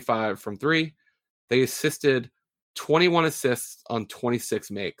 for 25 from three. They assisted 21 assists on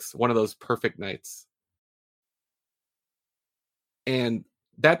 26 makes. One of those perfect nights. And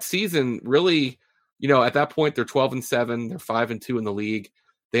that season really, at that point they're 12-7. They're 5-2 in the league.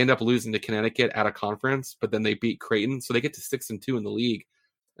 They end up losing to Connecticut at a conference, but then they beat Creighton, so they get to 6-2 in the league.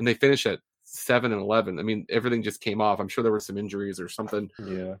 And they finish at 7-11. I mean, everything just came off. I'm sure there were some injuries or something.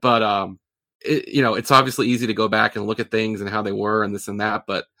 Yeah. But it's obviously easy to go back and look at things and how they were and this and that.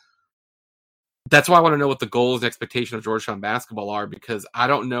 But that's why I want to know what the goals and expectation of Georgetown basketball are, because I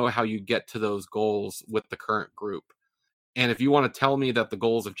don't know how you get to those goals with the current group. And if you want to tell me that the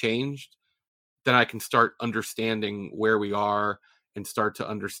goals have changed, then I can start understanding where we are and start to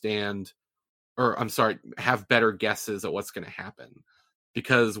understand, have better guesses at what's going to happen.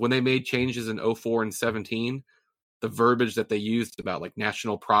 Because when they made changes in 04 and 17, the verbiage that they used about like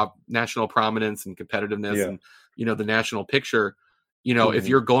national prominence and competitiveness and, the national picture, if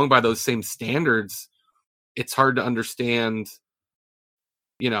you're going by those same standards, it's hard to understand,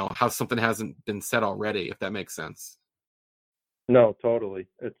 how something hasn't been said already, if that makes sense. No, totally.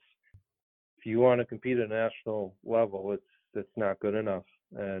 If you want to compete at a national level, it's not good enough.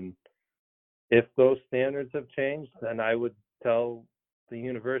 And if those standards have changed, then I would tell the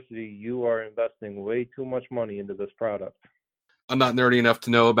university, you are investing way too much money into this product. I'm not nerdy enough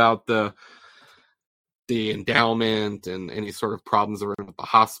to know about the endowment and any sort of problems around the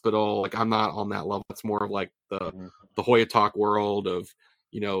hospital. Like I'm not on that level. It's more of like the Hoya Talk world of,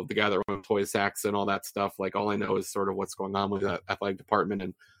 the guy that runs Hoya Sachs and all that stuff. Like all I know is sort of what's going on with that athletic department.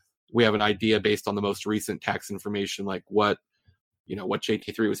 And we have an idea based on the most recent tax information, like what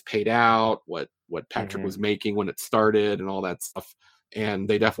JT3 was paid out, what Patrick was making when it started and all that stuff. And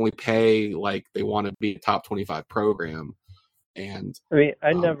they definitely pay like they want to be a top 25 program. And I mean,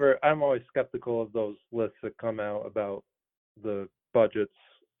 I'm always skeptical of those lists that come out about the budgets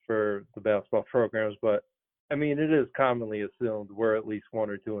for the basketball programs, but I mean, it is commonly assumed we're at least one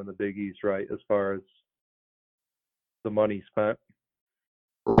or two in the Big East, right, as far as the money spent.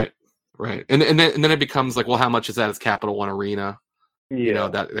 Right. And then it becomes like, well, how much is that as Capital One Arena? Yeah,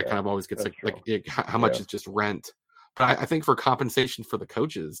 that kind of always gets like how much is just rent. But I think for compensation for the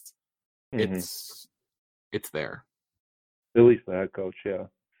coaches, it's there. At least the head coach,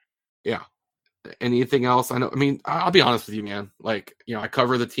 yeah. Anything else? I mean, I'll be honest with you, man. Like, I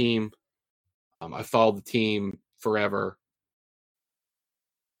cover the team. I followed the team forever.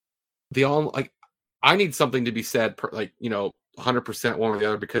 I need something to be said, 100% one or the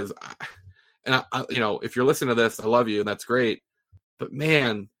other, because if you're listening to this, I love you and that's great. But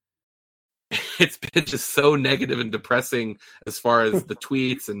man, it's been just so negative and depressing as far as the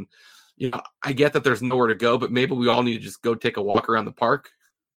tweets. And, I get that there's nowhere to go, but maybe we all need to just go take a walk around the park.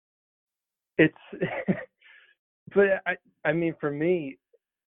 But I mean, for me,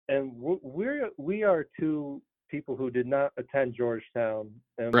 and we are two people who did not attend Georgetown,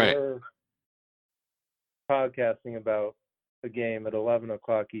 and we're podcasting about a game at 11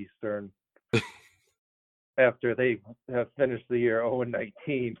 o'clock Eastern after they have finished the year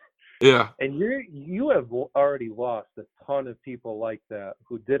 0-19. Yeah. And you have already lost a ton of people like that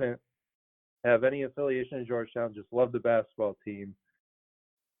who didn't have any affiliation in Georgetown, just love the basketball team.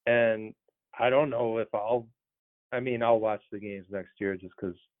 And I don't know if I'll watch the games next year just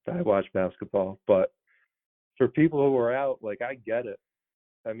because I watch basketball. But for people who are out, like, I get it.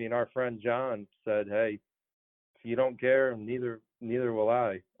 I mean, our friend John said, hey, if you don't care, neither will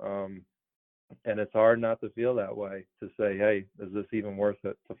I. And it's hard not to feel that way, to say, hey, is this even worth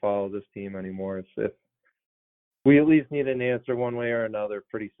it to follow this team anymore? If we at least need an answer one way or another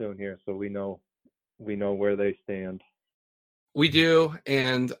pretty soon here, so we know where they stand. We do,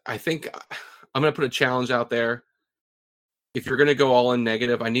 and I think I'm going to put a challenge out there. If you're going to go all in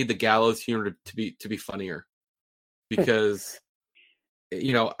negative, I need the gallows humor to be funnier, because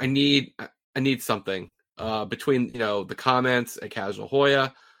I need something between the comments at Casual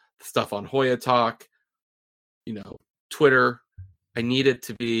Hoya, the stuff on Hoya Talk, Twitter. I need it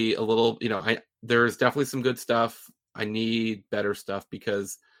to be a little, there's definitely some good stuff. I need better stuff,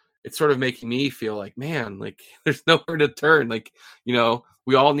 because it's sort of making me feel like, man, like there's nowhere to turn. Like,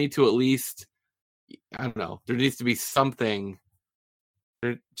 we all need to at least, I don't know, there needs to be something.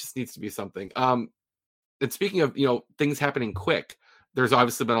 There just needs to be something. And speaking of, things happening quick, there's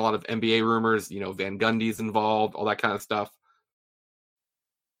obviously been a lot of NBA rumors, Van Gundy's involved, all that kind of stuff.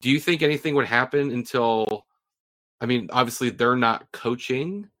 Do you think anything would happen until, I mean, obviously they're not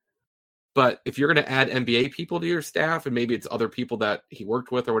coaching, but if you're going to add NBA people to your staff, and maybe it's other people that he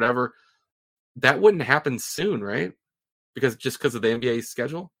worked with or whatever, that wouldn't happen soon, right? Because of the NBA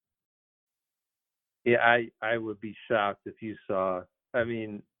schedule? Yeah, I would be shocked if you saw, I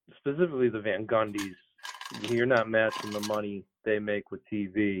mean, specifically the Van Gundys, you're not matching the money they make with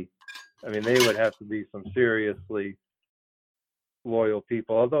TV. I mean, they would have to be some seriously loyal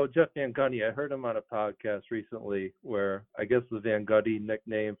people. Although Jeff Van Gundy, I heard him on a podcast recently where I guess the Van Gundy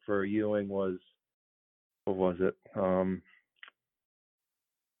nickname for Ewing was, what was it?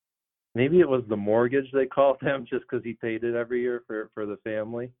 Maybe it was the mortgage they called him, just because he paid it every year for the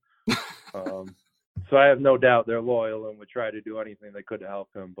family. So I have no doubt they're loyal and would try to do anything they could to help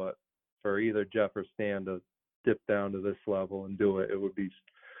him. But for either Jeff or Stan to dip down to this level and do it, it would be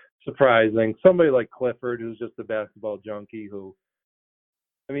surprising. Somebody like Clifford, who's just a basketball junkie, who,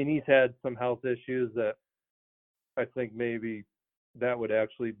 I mean, he's had some health issues that I think maybe that would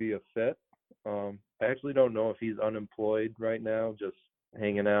actually be a fit. I actually don't know if he's unemployed right now, just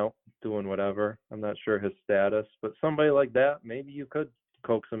hanging out, doing whatever. I'm not sure his status, but somebody like that, maybe you could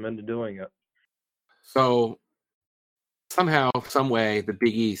coax him into doing it. So somehow, some way, the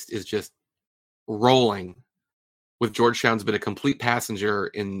Big East is just rolling, with Georgetown's been a complete passenger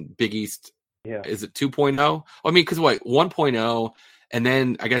in Big East. Yeah. Is it 2.0? I mean, because 1.0, and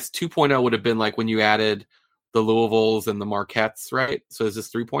then I guess 2.0 would have been like when you added the Louisvilles and the Marquettes, right? So is this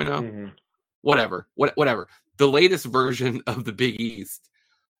 3.0? Mm-hmm. Whatever. The latest version of the Big East.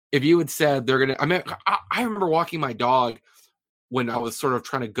 If you had said they're going to, I mean, I remember walking my dog when I was sort of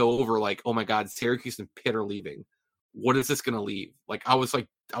trying to go over like, oh my God, Syracuse and Pitt are leaving. What is this going to leave? Like, I was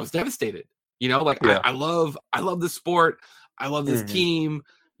devastated, Yeah. I love the sport. I love this team,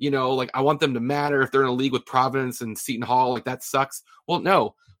 like I want them to matter. If they're in a league with Providence and Seton Hall, like that sucks. Well,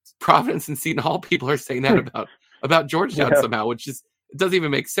 no, Providence and Seton Hall people are saying that about Georgetown somehow, which it doesn't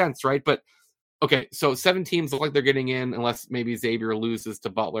even make sense. Right. But okay. So 7 teams look like they're getting in, unless maybe Xavier loses to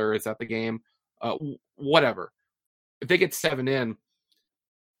Butler. Is that the game? Whatever. if they get 7 in,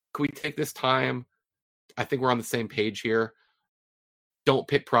 can we take this time? I think we're on the same page here. Don't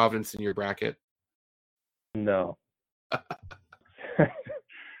pick Providence in your bracket. No.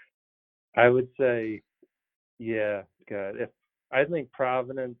 I would say, yeah, God. I think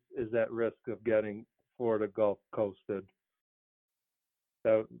Providence is at risk of getting Florida Gulf coasted.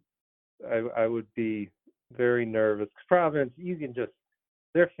 So I would be very nervous. Providence,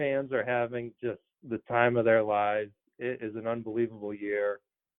 their fans are having just the time of their lives. It is an unbelievable year.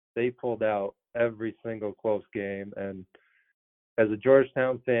 They pulled out every single close game, and as a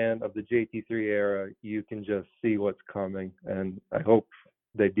Georgetown fan of the JT3 era, you can just see what's coming, and I hope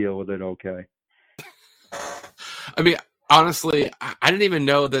they deal with it okay. I mean, honestly, I didn't even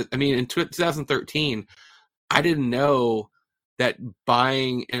know that. I mean, in 2013, I didn't know that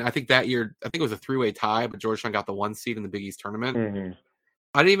buying, and I think that year, I think it was a 3-way tie, but Georgetown got the 1 seed in the Big East tournament. Mm-hmm.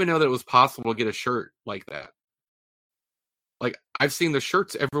 I didn't even know that it was possible to get a shirt like that. Like, I've seen the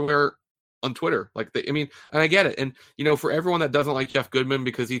shirts everywhere on Twitter. Like, and I get it. And, for everyone that doesn't like Jeff Goodman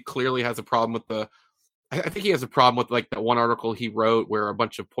because he clearly has a problem with I think he has a problem with, like, that one article he wrote where a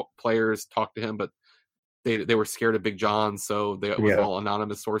bunch of players talked to him, but they were scared of Big John, so it was all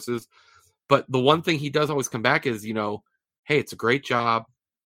anonymous sources. But the one thing he does always come back is, hey, it's a great job.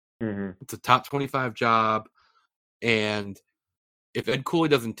 Mm-hmm. It's a top 25 job. And if Ed Cooley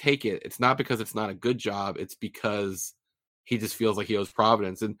doesn't take it, it's not because it's not a good job. It's because he just feels like he owes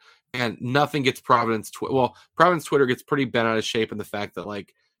Providence. And nothing gets Providence. Providence Twitter gets pretty bent out of shape in the fact that,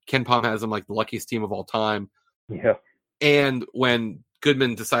 like, Ken Pom has them like the luckiest team of all time. Yeah. And when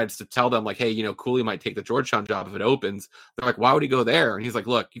Goodman decides to tell them, like, hey, Cooley might take the Georgetown job if it opens, they're like, why would he go there? And he's like,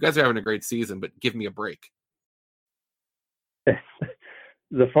 look, you guys are having a great season, but give me a break.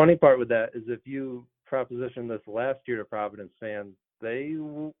 The funny part with that is if you propositioned this last year to Providence fans, they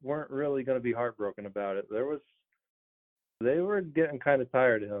weren't really going to be heartbroken about it. They were getting kind of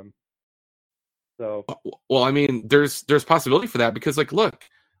tired of him. So, well, I mean, there's possibility for that because, like, look,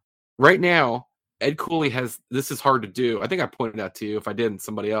 right now, Ed Cooley this is hard to do. I think I pointed out to you. If I didn't,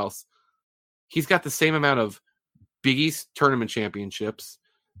 somebody else. He's got the same amount of Big East tournament championships,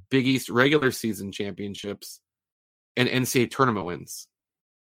 Big East regular season championships, and NCAA tournament wins.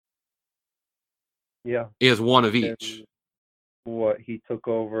 Yeah. He has one of each. And he took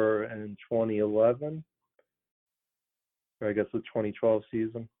over in 2011? Or I guess the 2012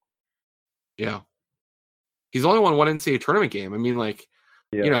 season. Yeah. He's only won one NCAA tournament game. I mean, like,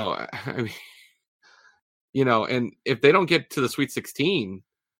 yeah. And if they don't get to the Sweet 16,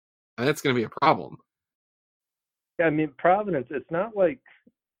 that's going to be a problem. Yeah, I mean, Providence, it's not like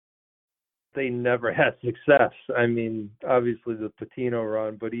they never had success. I mean, obviously the Patino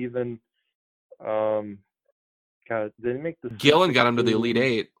run, but even, they make the Gillen got him to the Elite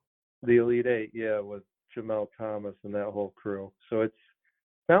Eight. The Elite Eight, yeah, with Jamel Thomas and that whole crew. So it's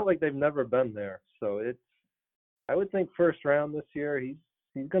not like they've never been there. So I would think first round this year, he's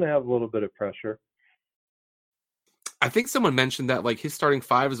going to have a little bit of pressure. I think someone mentioned that, like, his starting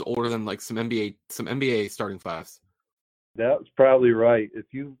five is older than, like, some NBA starting fives. That's probably right. If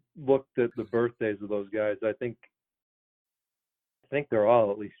you looked at the birthdays of those guys, I think they're all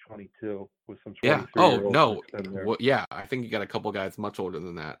at least 22 with some 23-year-olds. Yeah. Oh, no. Well, yeah, I think you got a couple guys much older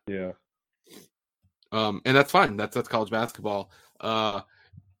than that. Yeah. And that's fine. That's college basketball.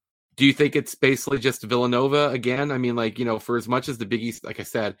 Do you think it's basically just Villanova again? I mean, like, for as much as the Big East, like I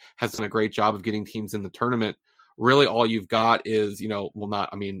said, has done a great job of getting teams in the tournament, really all you've got is,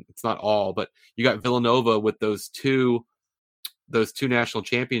 it's not all, but you got Villanova with those two national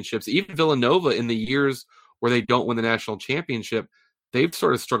championships. Even Villanova in the years where they don't win the national championship, they've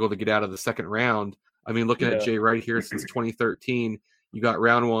sort of struggled to get out of the second round. I mean, looking at Jay right here since 2013, you got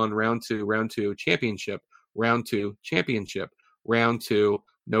round one, round two, championship, round two, championship, round two,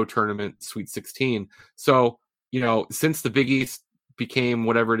 no tournament, Sweet 16. So, since the Big East became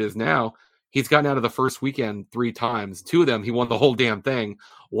whatever it is now, he's gotten out of the first weekend 3 times. 2 of them, he won the whole damn thing.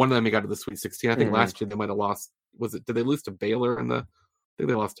 One of them, he got to the Sweet 16. I think last year they might have lost. Did they lose to Baylor I think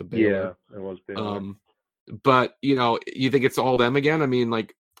they lost to Baylor. Yeah, it was Baylor. But, you think it's all them again? I mean,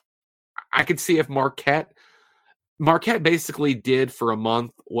 like, I could see if Marquette basically did for a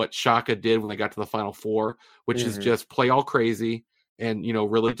month what Shaka did when they got to the Final Four, which is just play all crazy and,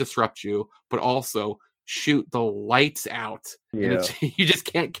 really disrupt you, but also shoot the lights out. Yeah. And you just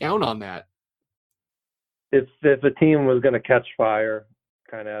can't count on that. If a team was going to catch fire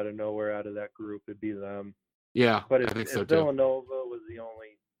kind of out of nowhere out of that group, it'd be them. Yeah, but I think so if too. Villanova was the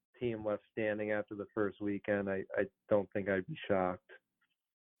only team left standing after the first weekend, I don't think I'd be shocked.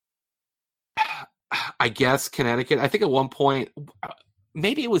 I guess Connecticut. I think at one point,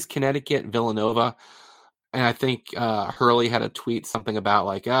 maybe it was Connecticut and Villanova. And I think Hurley had a tweet something about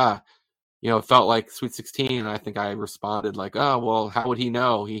like, it felt like Sweet 16. And I think I responded like, oh, well, how would he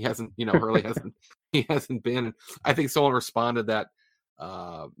know? He hasn't, Hurley he hasn't been. I think someone responded that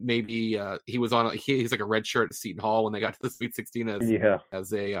maybe he was on, he's like a red shirt at Seton Hall when they got to the Sweet 16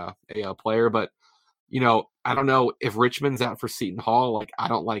 as a player. But, I don't know if Richmond's out for Seton Hall. Like, I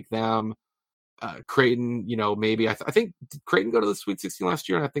don't like them. Creighton, maybe I think did Creighton go to the Sweet 16 last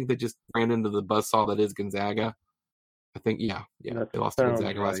year, and I think they just ran into the buzzsaw that is Gonzaga. I think, they lost to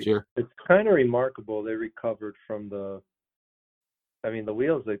Gonzaga last year. It's kind of remarkable they recovered from the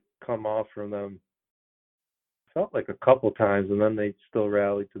wheels that come off from them felt like a couple times, and then they still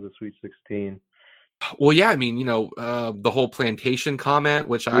rallied to the Sweet 16. Well, yeah, the whole plantation comment,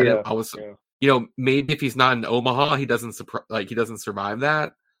 which I was, maybe if he's not in Omaha, he doesn't survive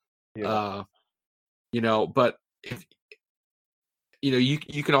that. Yeah. But if,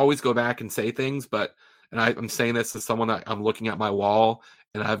 you can always go back and say things, and I'm saying this as someone that I'm looking at my wall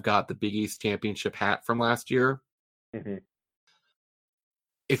and I've got the Big East championship hat from last year. Mm-hmm.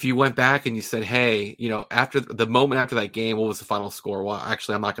 If you went back and you said, hey, after the moment after that game, what was the final score? Well,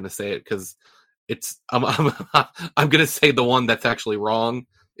 actually, I'm not going to say it because I'm going to say the one that's actually wrong,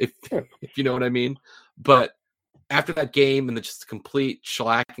 if you know what I mean. But after that game and just the complete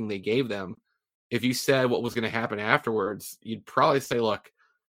shellacking they gave them, if you said what was going to happen afterwards, you'd probably say, look,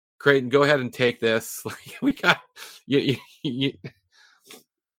 Creighton, go ahead and take this. We got you.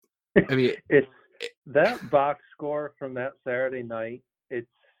 It's that box score from that Saturday night.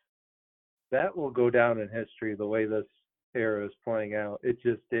 That will go down in history, the way this era is playing out.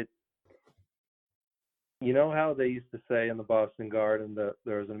 You know how they used to say in the Boston Garden that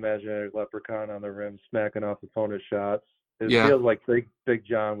there was an imaginary leprechaun on the rim smacking off opponent shots? It feels like Big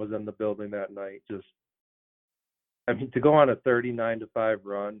John was in the building that night. To go on a 39-5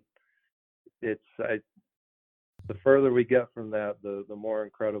 run, the further we get from that, the more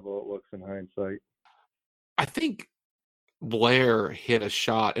incredible it looks in hindsight. I think Blair hit a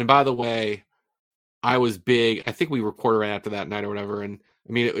shot. And by the way, I was big. I think we recorded right after that night or whatever. And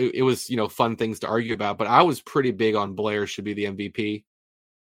it was, fun things to argue about, but I was pretty big on Blair should be the MVP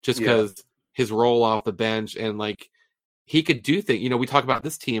just because his role off the bench and like he could do things. We talk about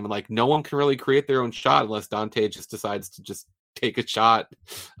this team and like no one can really create their own shot unless Dante just decides to just take a shot.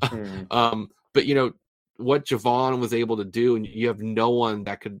 But what Javon was able to do, and you have no one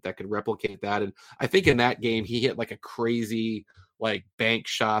that could replicate that. And I think in that game he hit like a crazy like bank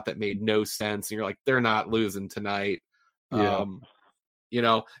shot that made no sense, and you're like, they're not losing tonight. And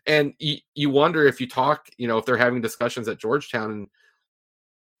you wonder if you talk, if they're having discussions at Georgetown, and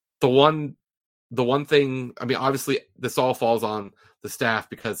the one thing, obviously this all falls on the staff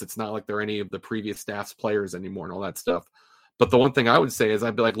because it's not like they're any of the previous staff's players anymore and all that stuff. But the one thing I would say is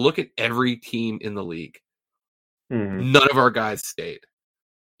I'd be like, look at every team in the league. Mm-hmm. None of our guys stayed,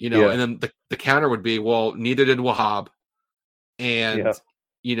 and then the counter would be, well, neither did Wahab. And,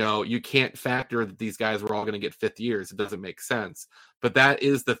 you can't factor that these guys were all going to get fifth years. It doesn't make sense. But that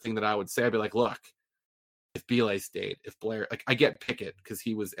is the thing that I would say. I'd be like, look, if Bile stayed, if Blair, like I get Pickett because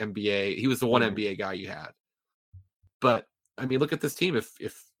he was NBA. He was the one NBA guy you had. But, look at this team. If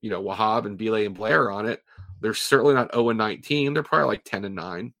Wahab and Bile and Blair are on it, they're certainly not 0-19. They're probably like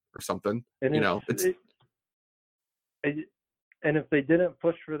 10-9 or something. And and if they didn't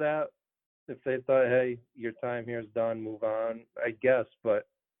push for that, if they thought, hey, your time here is done, move on, I guess. But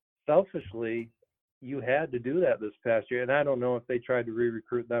selfishly, you had to do that this past year. And I don't know if they tried to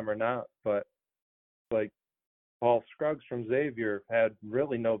re-recruit them or not, but like Paul Scruggs from Xavier had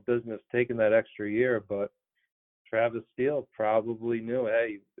really no business taking that extra year. But Travis Steele probably knew,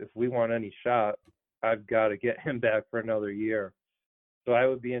 hey, if we want any shot, I've got to get him back for another year. So I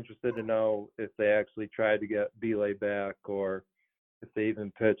would be interested to know if they actually tried to get Bile back or if they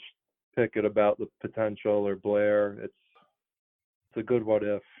even pitched Pickett about the potential or Blair. It's a good what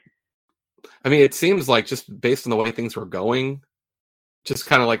if. It seems like just based on the way things were going, just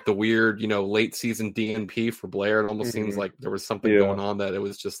kind of like the weird, late season DNP for Blair. It almost seems like there was something going on that it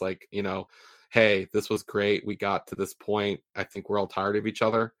was just like, hey, this was great. We got to this point. I think we're all tired of each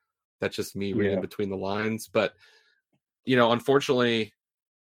other. That's just me reading between the lines. But, unfortunately,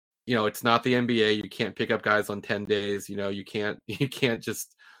 it's not the NBA. You can't pick up guys on 10 days. You can't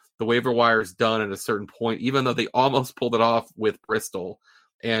just, the waiver wire is done at a certain point, even though they almost pulled it off with Bristol.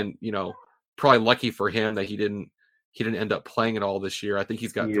 And, probably lucky for him that he didn't end up playing it all this year. I think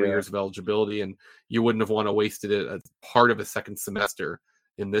he's got 3 years of eligibility, and you wouldn't have want to wasted it as part of a second semester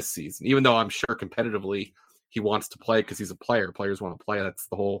in this season, even though I'm sure competitively he wants to play because he's a player. Players want to play. That's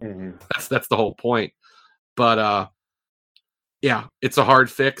the whole, that's the whole point. But, Yeah, it's a hard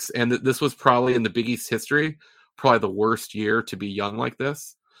fix, and this was probably in the Big East history, probably the worst year to be young like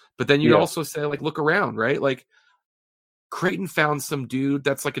this. But then you'd also say, like, look around, right? Like, Creighton found some dude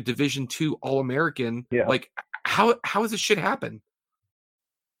that's like a Division II All-American. Yeah. Like, how does this shit happen?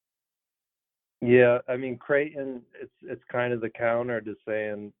 Yeah, I mean, Creighton, it's kind of the counter to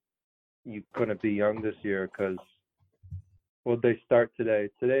saying you couldn't be young this year because, well, they start today.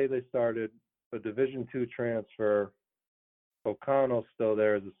 Today they started a Division II transfer. O'Connell's still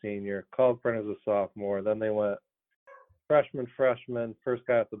there as a senior. Culverin as a sophomore. Then they went freshman, first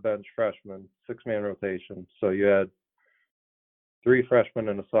guy off the bench, freshman, 6-man rotation. So you had 3 freshmen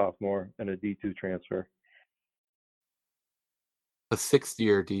and a sophomore and a D2 transfer. A sixth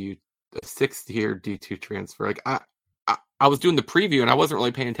year D2 transfer. Like I was doing the preview and I wasn't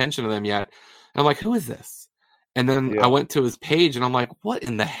really paying attention to them yet. And I'm like, who is this? And then I went to his page and I'm like, what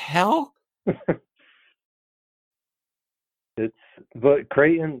in the hell? But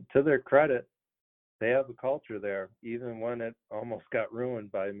Creighton, to their credit, they have a culture there. Even when it almost got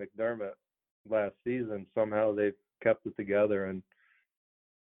ruined by McDermott last season, somehow they've kept it together. And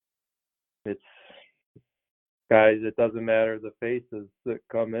it's guys, it doesn't matter the faces that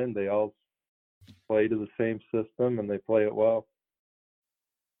come in, they all play to the same system and they play it well.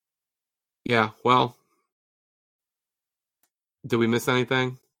 Yeah, well, did we miss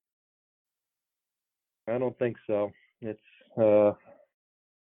anything? I don't think so. It's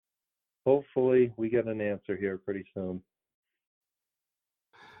hopefully we get an answer here pretty soon.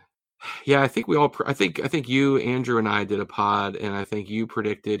 Yeah, I think I think you, Andrew, and I did a pod, and I think you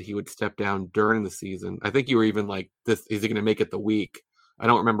predicted he would step down during the season. I think you were even like, "This is he going to make it the week?" I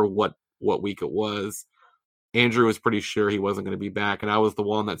don't remember what week it was. Andrew was pretty sure he wasn't going to be back, and I was the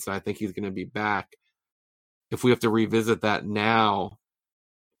one that said I think he's going to be back. If we have to revisit that now,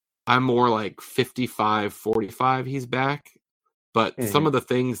 I'm more like 55-45 he's back. But some of the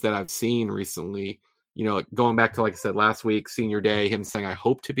things that I've seen recently, you know, going back to, like I said, last week, senior day, him saying, I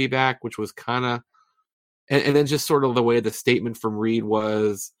hope to be back, which was kind of, and then just sort of the way the statement from Reed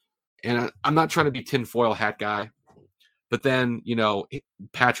was, and I'm not trying to be tinfoil hat guy, but then, you know,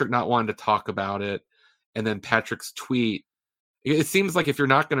 Patrick not wanting to talk about it, and then Patrick's tweet, it seems like if you're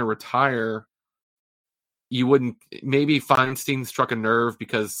not going to retire, you wouldn't, maybe Feinstein struck a nerve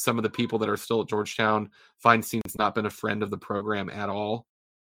because some of the people that are still at Georgetown, Feinstein's not been a friend of the program at all.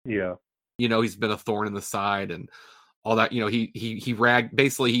 Yeah. You know, he's been a thorn in the side and all that. You know, he ragged,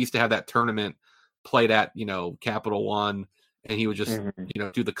 basically he used to have that tournament played at, you know, Capital One, and he would just, you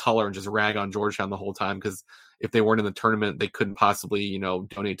know, do the color and just rag on Georgetown the whole time because if they weren't in the tournament, they couldn't possibly, you know,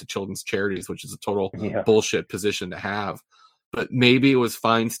 donate to children's charities, which is a total bullshit position to have. But maybe it was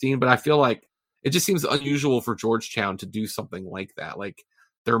Feinstein, but I feel like it just seems unusual for Georgetown to do something like that. Like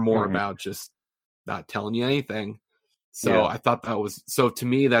they're more about just not telling you anything. So I thought that was, so to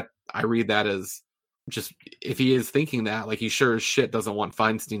me, that I read that as just, if he is thinking that, like he sure as shit doesn't want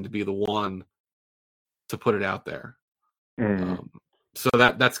Feinstein to be the one to put it out there. So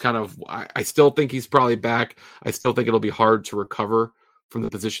that's kind of, I still think he's probably back. I still think it'll be hard to recover from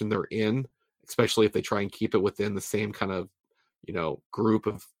the position they're in, especially if they try and keep it within the same kind of, you know, group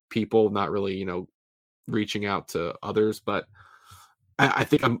of people, not really, you know, reaching out to others. But I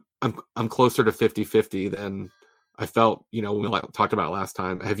think I'm closer to 50-50 than I felt, you know, when we talked about it last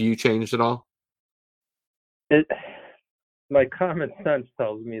time. Have you changed at all? My common sense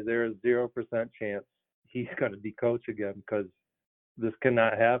tells me there is 0% chance he's going to be coach again because this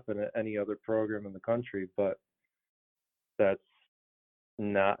cannot happen at any other program in the country, but that's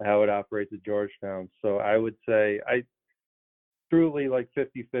not how it operates at Georgetown. So I would say I truly like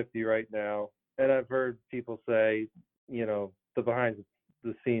 50-50 right now. And I've heard people say, you know, the behind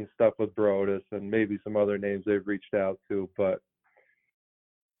the scenes stuff with Brodus and maybe some other names they've reached out to, but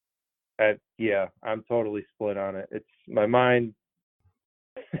I'm totally split on it. It's my mind.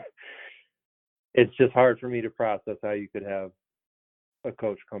 It's just hard for me to process how you could have a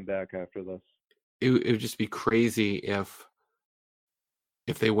coach come back after this. It would just be crazy if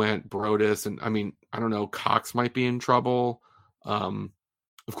they went Brodus, and I mean, I don't know, Cox might be in trouble.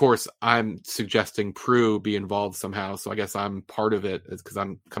 Of course, I'm suggesting Prue be involved somehow, so I guess I'm part of it because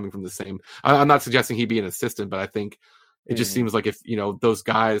I'm coming from the same. I'm not suggesting he be an assistant, but I think it just seems like if, you know, those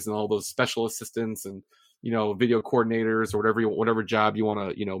guys and all those special assistants and, you know, video coordinators or whatever job you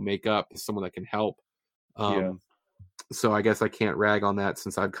want to, you know, make up, someone that can help. So I guess I can't rag on that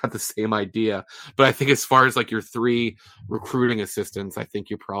since I've got the same idea. But I think as far as like your 3 recruiting assistants, I think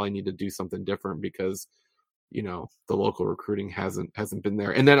you probably need to do something different because, you know, the local recruiting hasn't been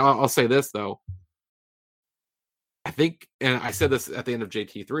there. And then I'll say this though. I think, and I said this at the end of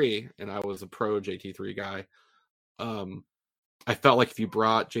JT3, and I was a pro JT3 guy. I felt like if you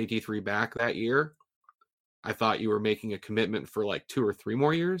brought JT3 back that year, I thought you were making a commitment for like 2 or 3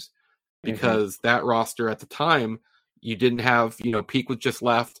 more years, because that roster at the time, you didn't have, Peak was just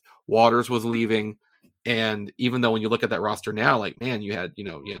left, Waters was leaving. And even though when you look at that roster now, like, man, you had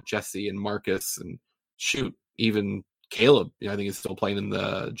Jesse and Marcus and even Caleb, I think he's still playing in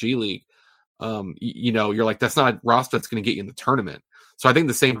the G League. You're like, that's not a roster that's going to get you in the tournament. So I think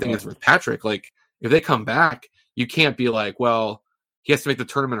the same thing is with Patrick. Like, if they come back, you can't be like, well, he has to make the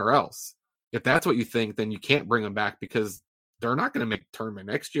tournament or else. If that's what you think, then you can't bring him back, because they're not going to make the tournament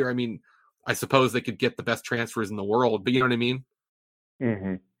next year. I mean, I suppose they could get the best transfers in the world, but you know what I mean?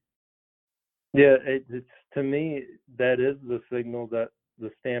 Mm-hmm. Yeah, it's to me, that is the signal that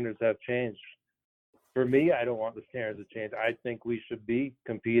the standards have changed. For me, I don't want the standards to change. I think we should be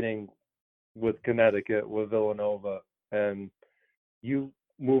competing with Connecticut, with Villanova, and you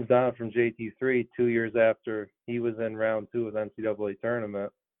moved on from JT3 2 years after he was in round 2 of the NCAA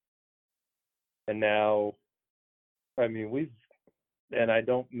tournament. And now, I mean, and I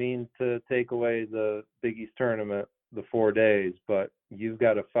don't mean to take away the Big East tournament, the 4 days, but you've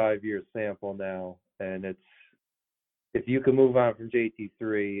got a 5-year sample now, and if you can move on from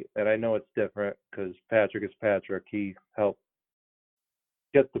JT3, and I know it's different because Patrick is Patrick, he helped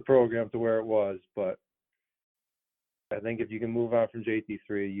get the program to where it was, but I think if you can move on from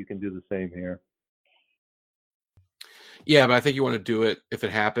JT3, you can do the same here. Yeah, but I think you want to do it if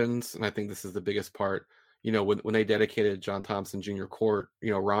it happens, and I think this is the biggest part. When they dedicated John Thompson Jr. Court,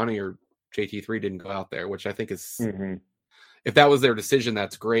 Ronnie or JT3 didn't go out there, which I think is, if that was their decision,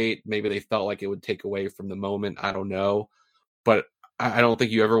 that's great. Maybe they felt like it would take away from the moment. I don't know. But I don't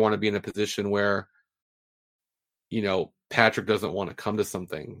think you ever want to be in a position where, Patrick doesn't want to come to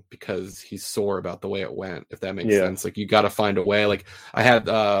something because he's sore about the way it went, if that makes sense. Like, you got to find a way. Like, I had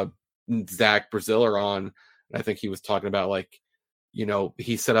Zach Braziller on, and I think he was talking about, like,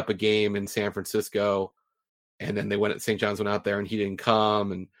 he set up a game in San Francisco, and then St. John's went out there and he didn't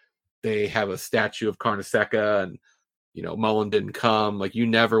come, and they have a statue of Carnesecca, and Mullen didn't come. Like, you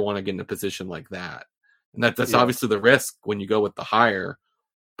never want to get in a position like that, and that's obviously the risk when you go with the hire,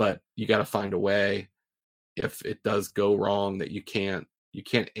 but you got to find a way, if it does go wrong, that you can't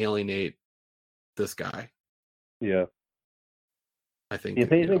alienate this guy. Yeah, I think the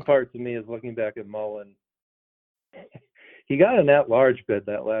amazing part to me is looking back at Mullen. He got an at-large bid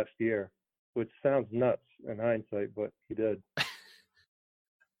that last year, which sounds nuts in hindsight, but he did.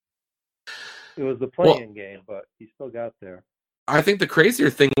 It was the play-in game, but he still got there. I think the crazier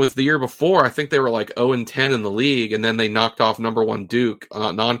thing was the year before, I think they were like 0-10 in the league, and then they knocked off number 1 Duke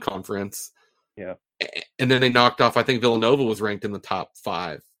non-conference. Yeah. And then they knocked off, I think Villanova was ranked in the top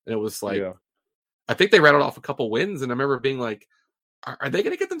 5. And it was like, I think they rattled off a couple wins, and I remember being like, are they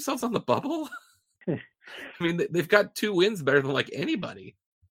going to get themselves on the bubble? I mean, they've got 2 wins better than like anybody.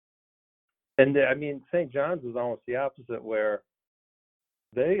 And I mean, St. John's was almost the opposite, where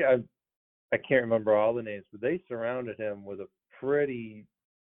I can't remember all the names, but they surrounded him with a pretty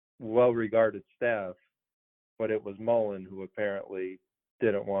well-regarded staff. But it was Mullen who apparently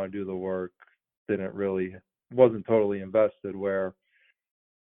didn't want to do the work, wasn't totally invested, where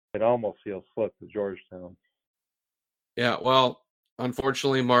it almost feels flipped to Georgetown. Yeah, well,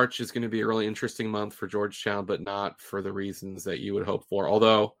 unfortunately, March is going to be a really interesting month for Georgetown, but not for the reasons that you would hope for.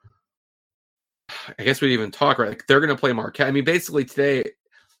 Although, I guess we'd even talk, right? Like, they're going to play Marquette. I mean, basically today,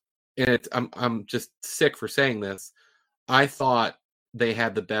 and I'm just sick for saying this, I thought they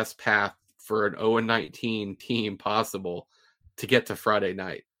had the best path for an 0-19 team possible to get to Friday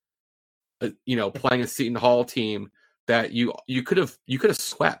night. Playing a Seton Hall team that you could have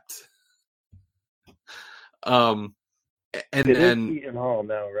swept. And then Seton Hall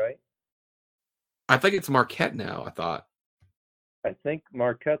now, right? I think it's Marquette now. I think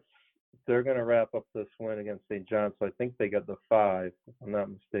Marquette's, they're going to wrap up this win against St. John's, so I think they got the 5, if I'm not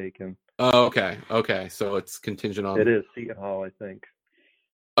mistaken. Oh, okay. So it's contingent on. It is Seton Hall, I think.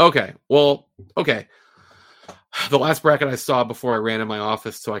 Okay. Well, okay. The last bracket I saw before I ran in my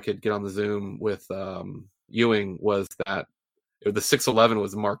office so I could get on the Zoom with Ewing was that the 6-11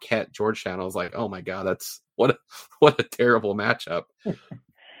 was Marquette Georgetown. I was like, oh my God, that's what a terrible matchup.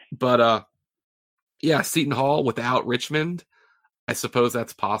 But Seton Hall without Richmond, I suppose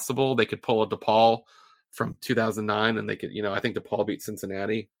that's possible. They could pull a DePaul from 2009, and they could, I think DePaul beat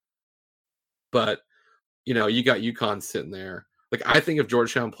Cincinnati. But, you got UConn sitting there. Like, I think if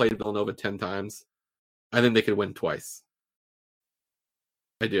Georgetown played Villanova 10 times, I think they could win twice.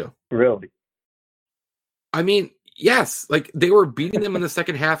 I do. Really? I mean, yes. Like, they were beating them in the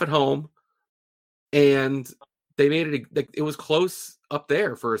second half at home, and they made it. It was close up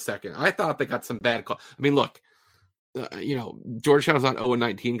there for a second. I thought they got some bad calls. I mean, look, Georgetown was on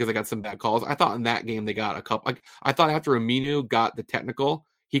 0-19 because they got some bad calls. I thought in that game they got a couple. Like, I thought after Aminu got the technical,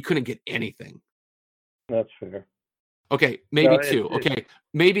 he couldn't get anything. That's fair. Okay, maybe two.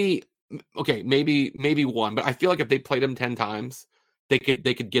 Maybe one. But I feel like if they played him 10 times, they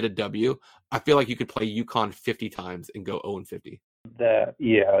could get a W. I feel like you could play UConn 50 times and go 0-50.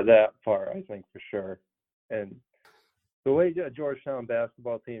 That part I think for sure. And the way a Georgetown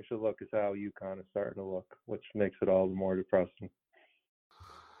basketball team should look is how UConn is starting to look, which makes it all the more depressing.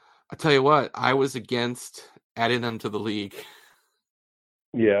 I tell you what, I was against adding them to the league.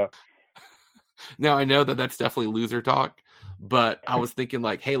 Yeah. Now, I know that that's definitely loser talk, but I was thinking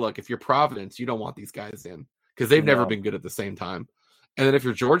like, hey, look, if you're Providence, you don't want these guys in because they've never been good at the same time. And then if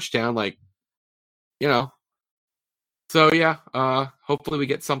you're Georgetown, like, So, yeah, hopefully we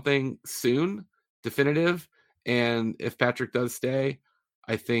get something soon, definitive. And if Patrick does stay,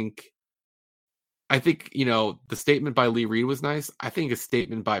 I think, the statement by Lee Reed was nice. I think a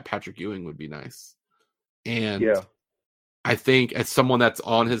statement by Patrick Ewing would be nice. And I think as someone that's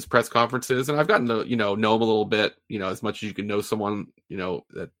on his press conferences, and I've gotten to, know him a little bit, as much as you can know someone,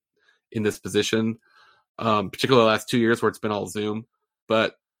 that in this position, particularly the last 2 years where it's been all Zoom,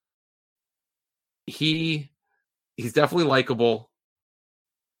 but he's definitely likable.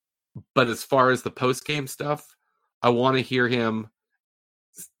 But as far as the post-game stuff, I want to hear him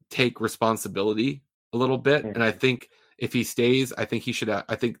take responsibility a little bit. And I think if he stays, I think he should.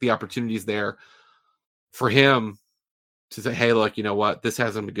 I think the opportunity is there for him to say, hey, look, you know what? This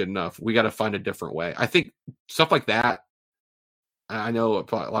hasn't been good enough. We got to find a different way. I think stuff like that, I know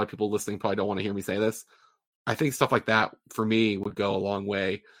a lot of people listening probably don't want to hear me say this. I think stuff like that for me would go a long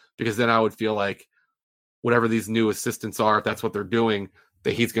way, because then I would feel like whatever these new assistants are, if that's what they're doing,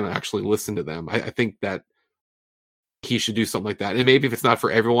 that he's going to actually listen to them. I think that he should do something like that. And maybe if it's not for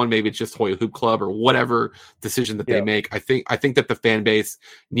everyone, maybe it's just Hoya Hoop Club or whatever decision that they make. I think that the fan base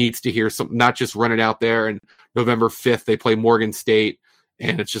needs to hear something, not just run it out there. And November 5th, they play Morgan State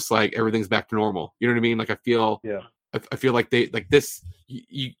and it's just like everything's back to normal. You know what I mean? Like I feel like they like this.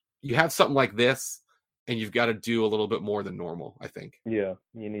 You have something like this, and you've got to do a little bit more than normal, I think. Yeah,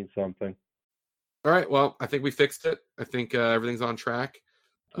 you need something. All right. Well, I think we fixed it. I think everything's on track.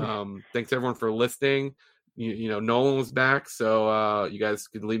 Thanks everyone for listening. Nolan was back, so you guys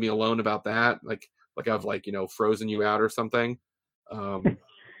could leave me alone about that. Like I've frozen you out or something.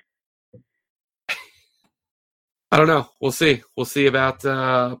 I don't know. We'll see. We'll see about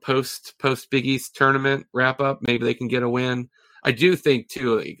post Big East tournament wrap up. Maybe they can get a win. I do think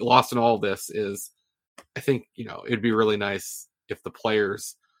too, lost in all this is, I think it'd be really nice if the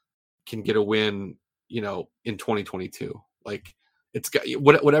players can get a win, in 2022. Like it's got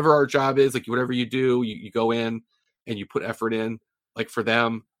whatever our job is, like whatever you do, you go in and you put effort in. Like for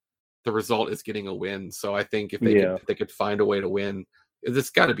them, the result is getting a win. So I think if they could find a way to win,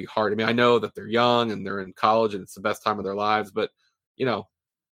 it's got to be hard. I mean, I know that they're young and they're in college and it's the best time of their lives, but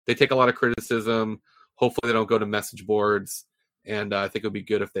they take a lot of criticism. Hopefully they don't go to message boards, and I think it would be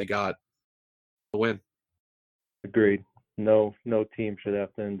good if they got a win. Agreed. No team should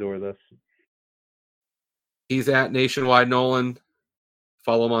have to endure this. He's at Nationwide Nolan.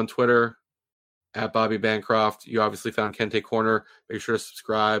 Follow him on Twitter at Bobby Bancroft. You obviously found Kente Corner. Make sure to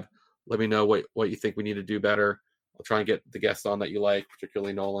subscribe. Let me know what you think we need to do better. I'll try and get the guests on that you like,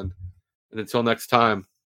 particularly Nolan. And until next time,